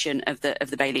administration of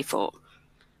the Bayley-4. I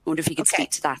wonder if you could speak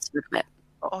to that a little bit.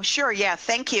 Oh, sure. Yeah,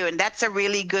 thank you. And that's a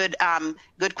really good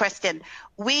question.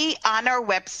 We, on our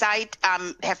website,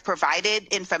 have provided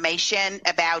information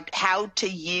about how to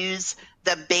use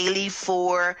the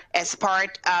Bayley-4 as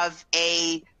part of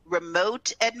a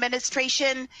remote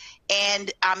administration.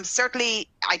 And certainly,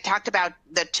 I talked about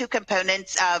the two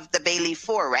components of the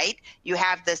Bayley-4, right? You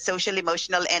have the social,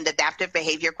 emotional, and adaptive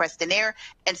behavior questionnaire,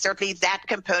 and certainly that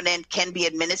component can be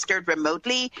administered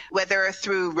remotely, whether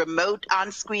through remote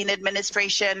on-screen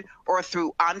administration or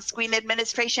through on-screen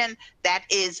administration. That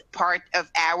is part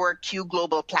of our Q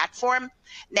Global platform.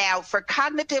 Now, for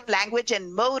cognitive language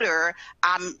and motor,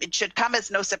 it should come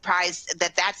as no surprise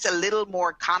that that's a little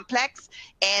more complex.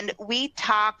 And we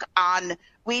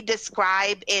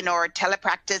describe in our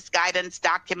telepractice guidance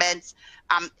documents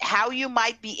how you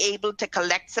might be able to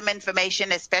collect some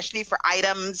information, especially for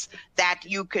items that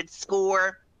you could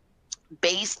score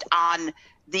based on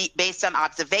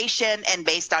observation and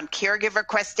based on caregiver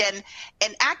question.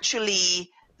 And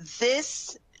actually,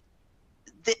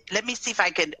 let me see if I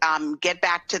could get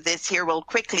back to this here real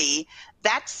quickly.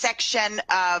 This section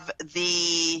of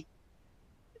the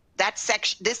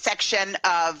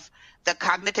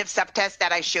cognitive subtest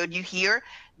that I showed you here,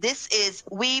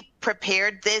 we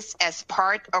prepared this as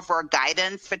part of our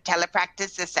guidance for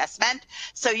telepractice assessment.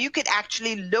 So you could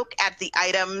actually look at the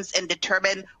items and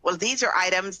determine, well, these are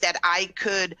items that I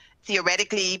could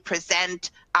theoretically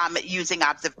present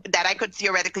that I could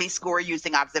theoretically score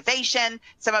using observation.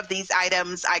 Some of these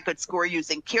items I could score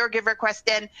using caregiver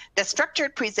question. The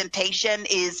structured presentation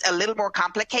is a little more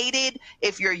complicated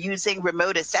if you're using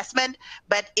remote assessment,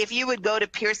 but if you would go to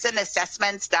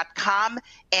pearsonassessments.com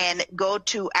and go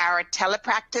to our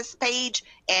telepractice page,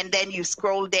 and then you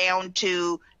scroll down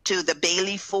to the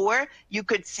Bayley-4, you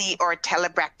could see our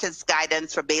telepractice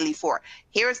guidance for Bayley-4.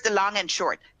 Here's the long and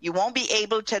short. You won't be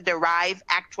able to derive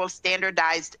actual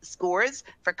standardized scores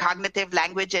for cognitive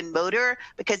language and motor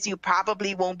because you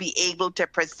probably won't be able to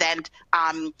present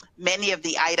many of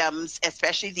the items,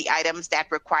 especially the items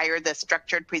that require the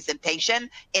structured presentation,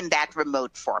 in that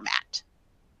remote format.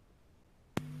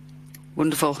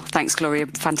 Wonderful. Thanks, Gloria.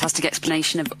 Fantastic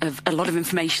explanation of a lot of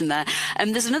information there.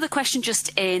 There's another question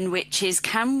just in, which is,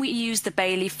 can we use the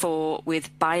Bayley-4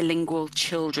 with bilingual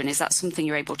children? Is that something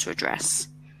you're able to address?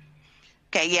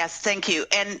 Okay, yes, thank you.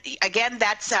 And again,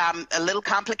 that's a little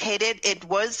complicated. It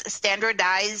was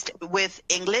standardized with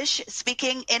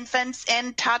English-speaking infants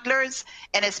and toddlers,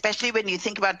 and especially when you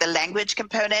think about the language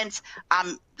components,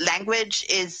 language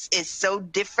is so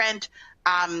different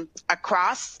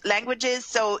across languages,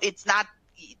 so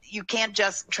you can't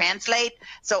just translate.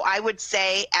 So I would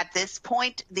say at this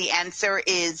point the answer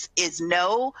is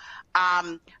no.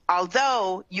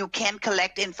 Although you can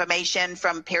collect information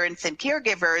from parents and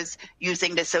caregivers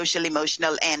using the social,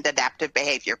 emotional, and adaptive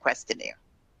behavior questionnaire.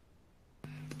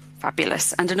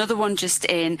 Fabulous. And another one just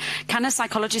in, can a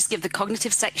psychologist give the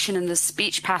cognitive section and the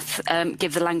speech path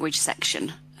give the language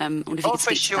section? I wonder if you could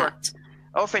speak to that.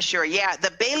 Oh, for sure. Yeah.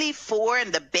 The Bayley-4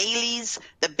 and the Baileys,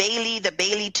 the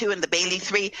Bayley-2 and the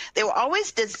Bayley-3, they were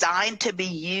always designed to be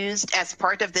used as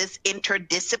part of this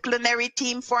interdisciplinary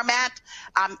team format.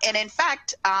 And in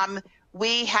fact,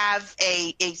 we have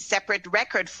a separate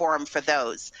record form for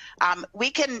those. We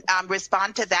can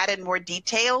respond to that in more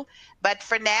detail. But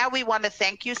for now, we want to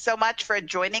thank you so much for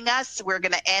joining us. We're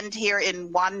going to end here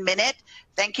in 1 minute.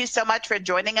 Thank you so much for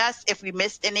joining us. If we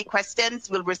missed any questions,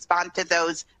 we'll respond to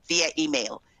those via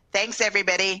email. Thanks,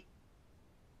 everybody.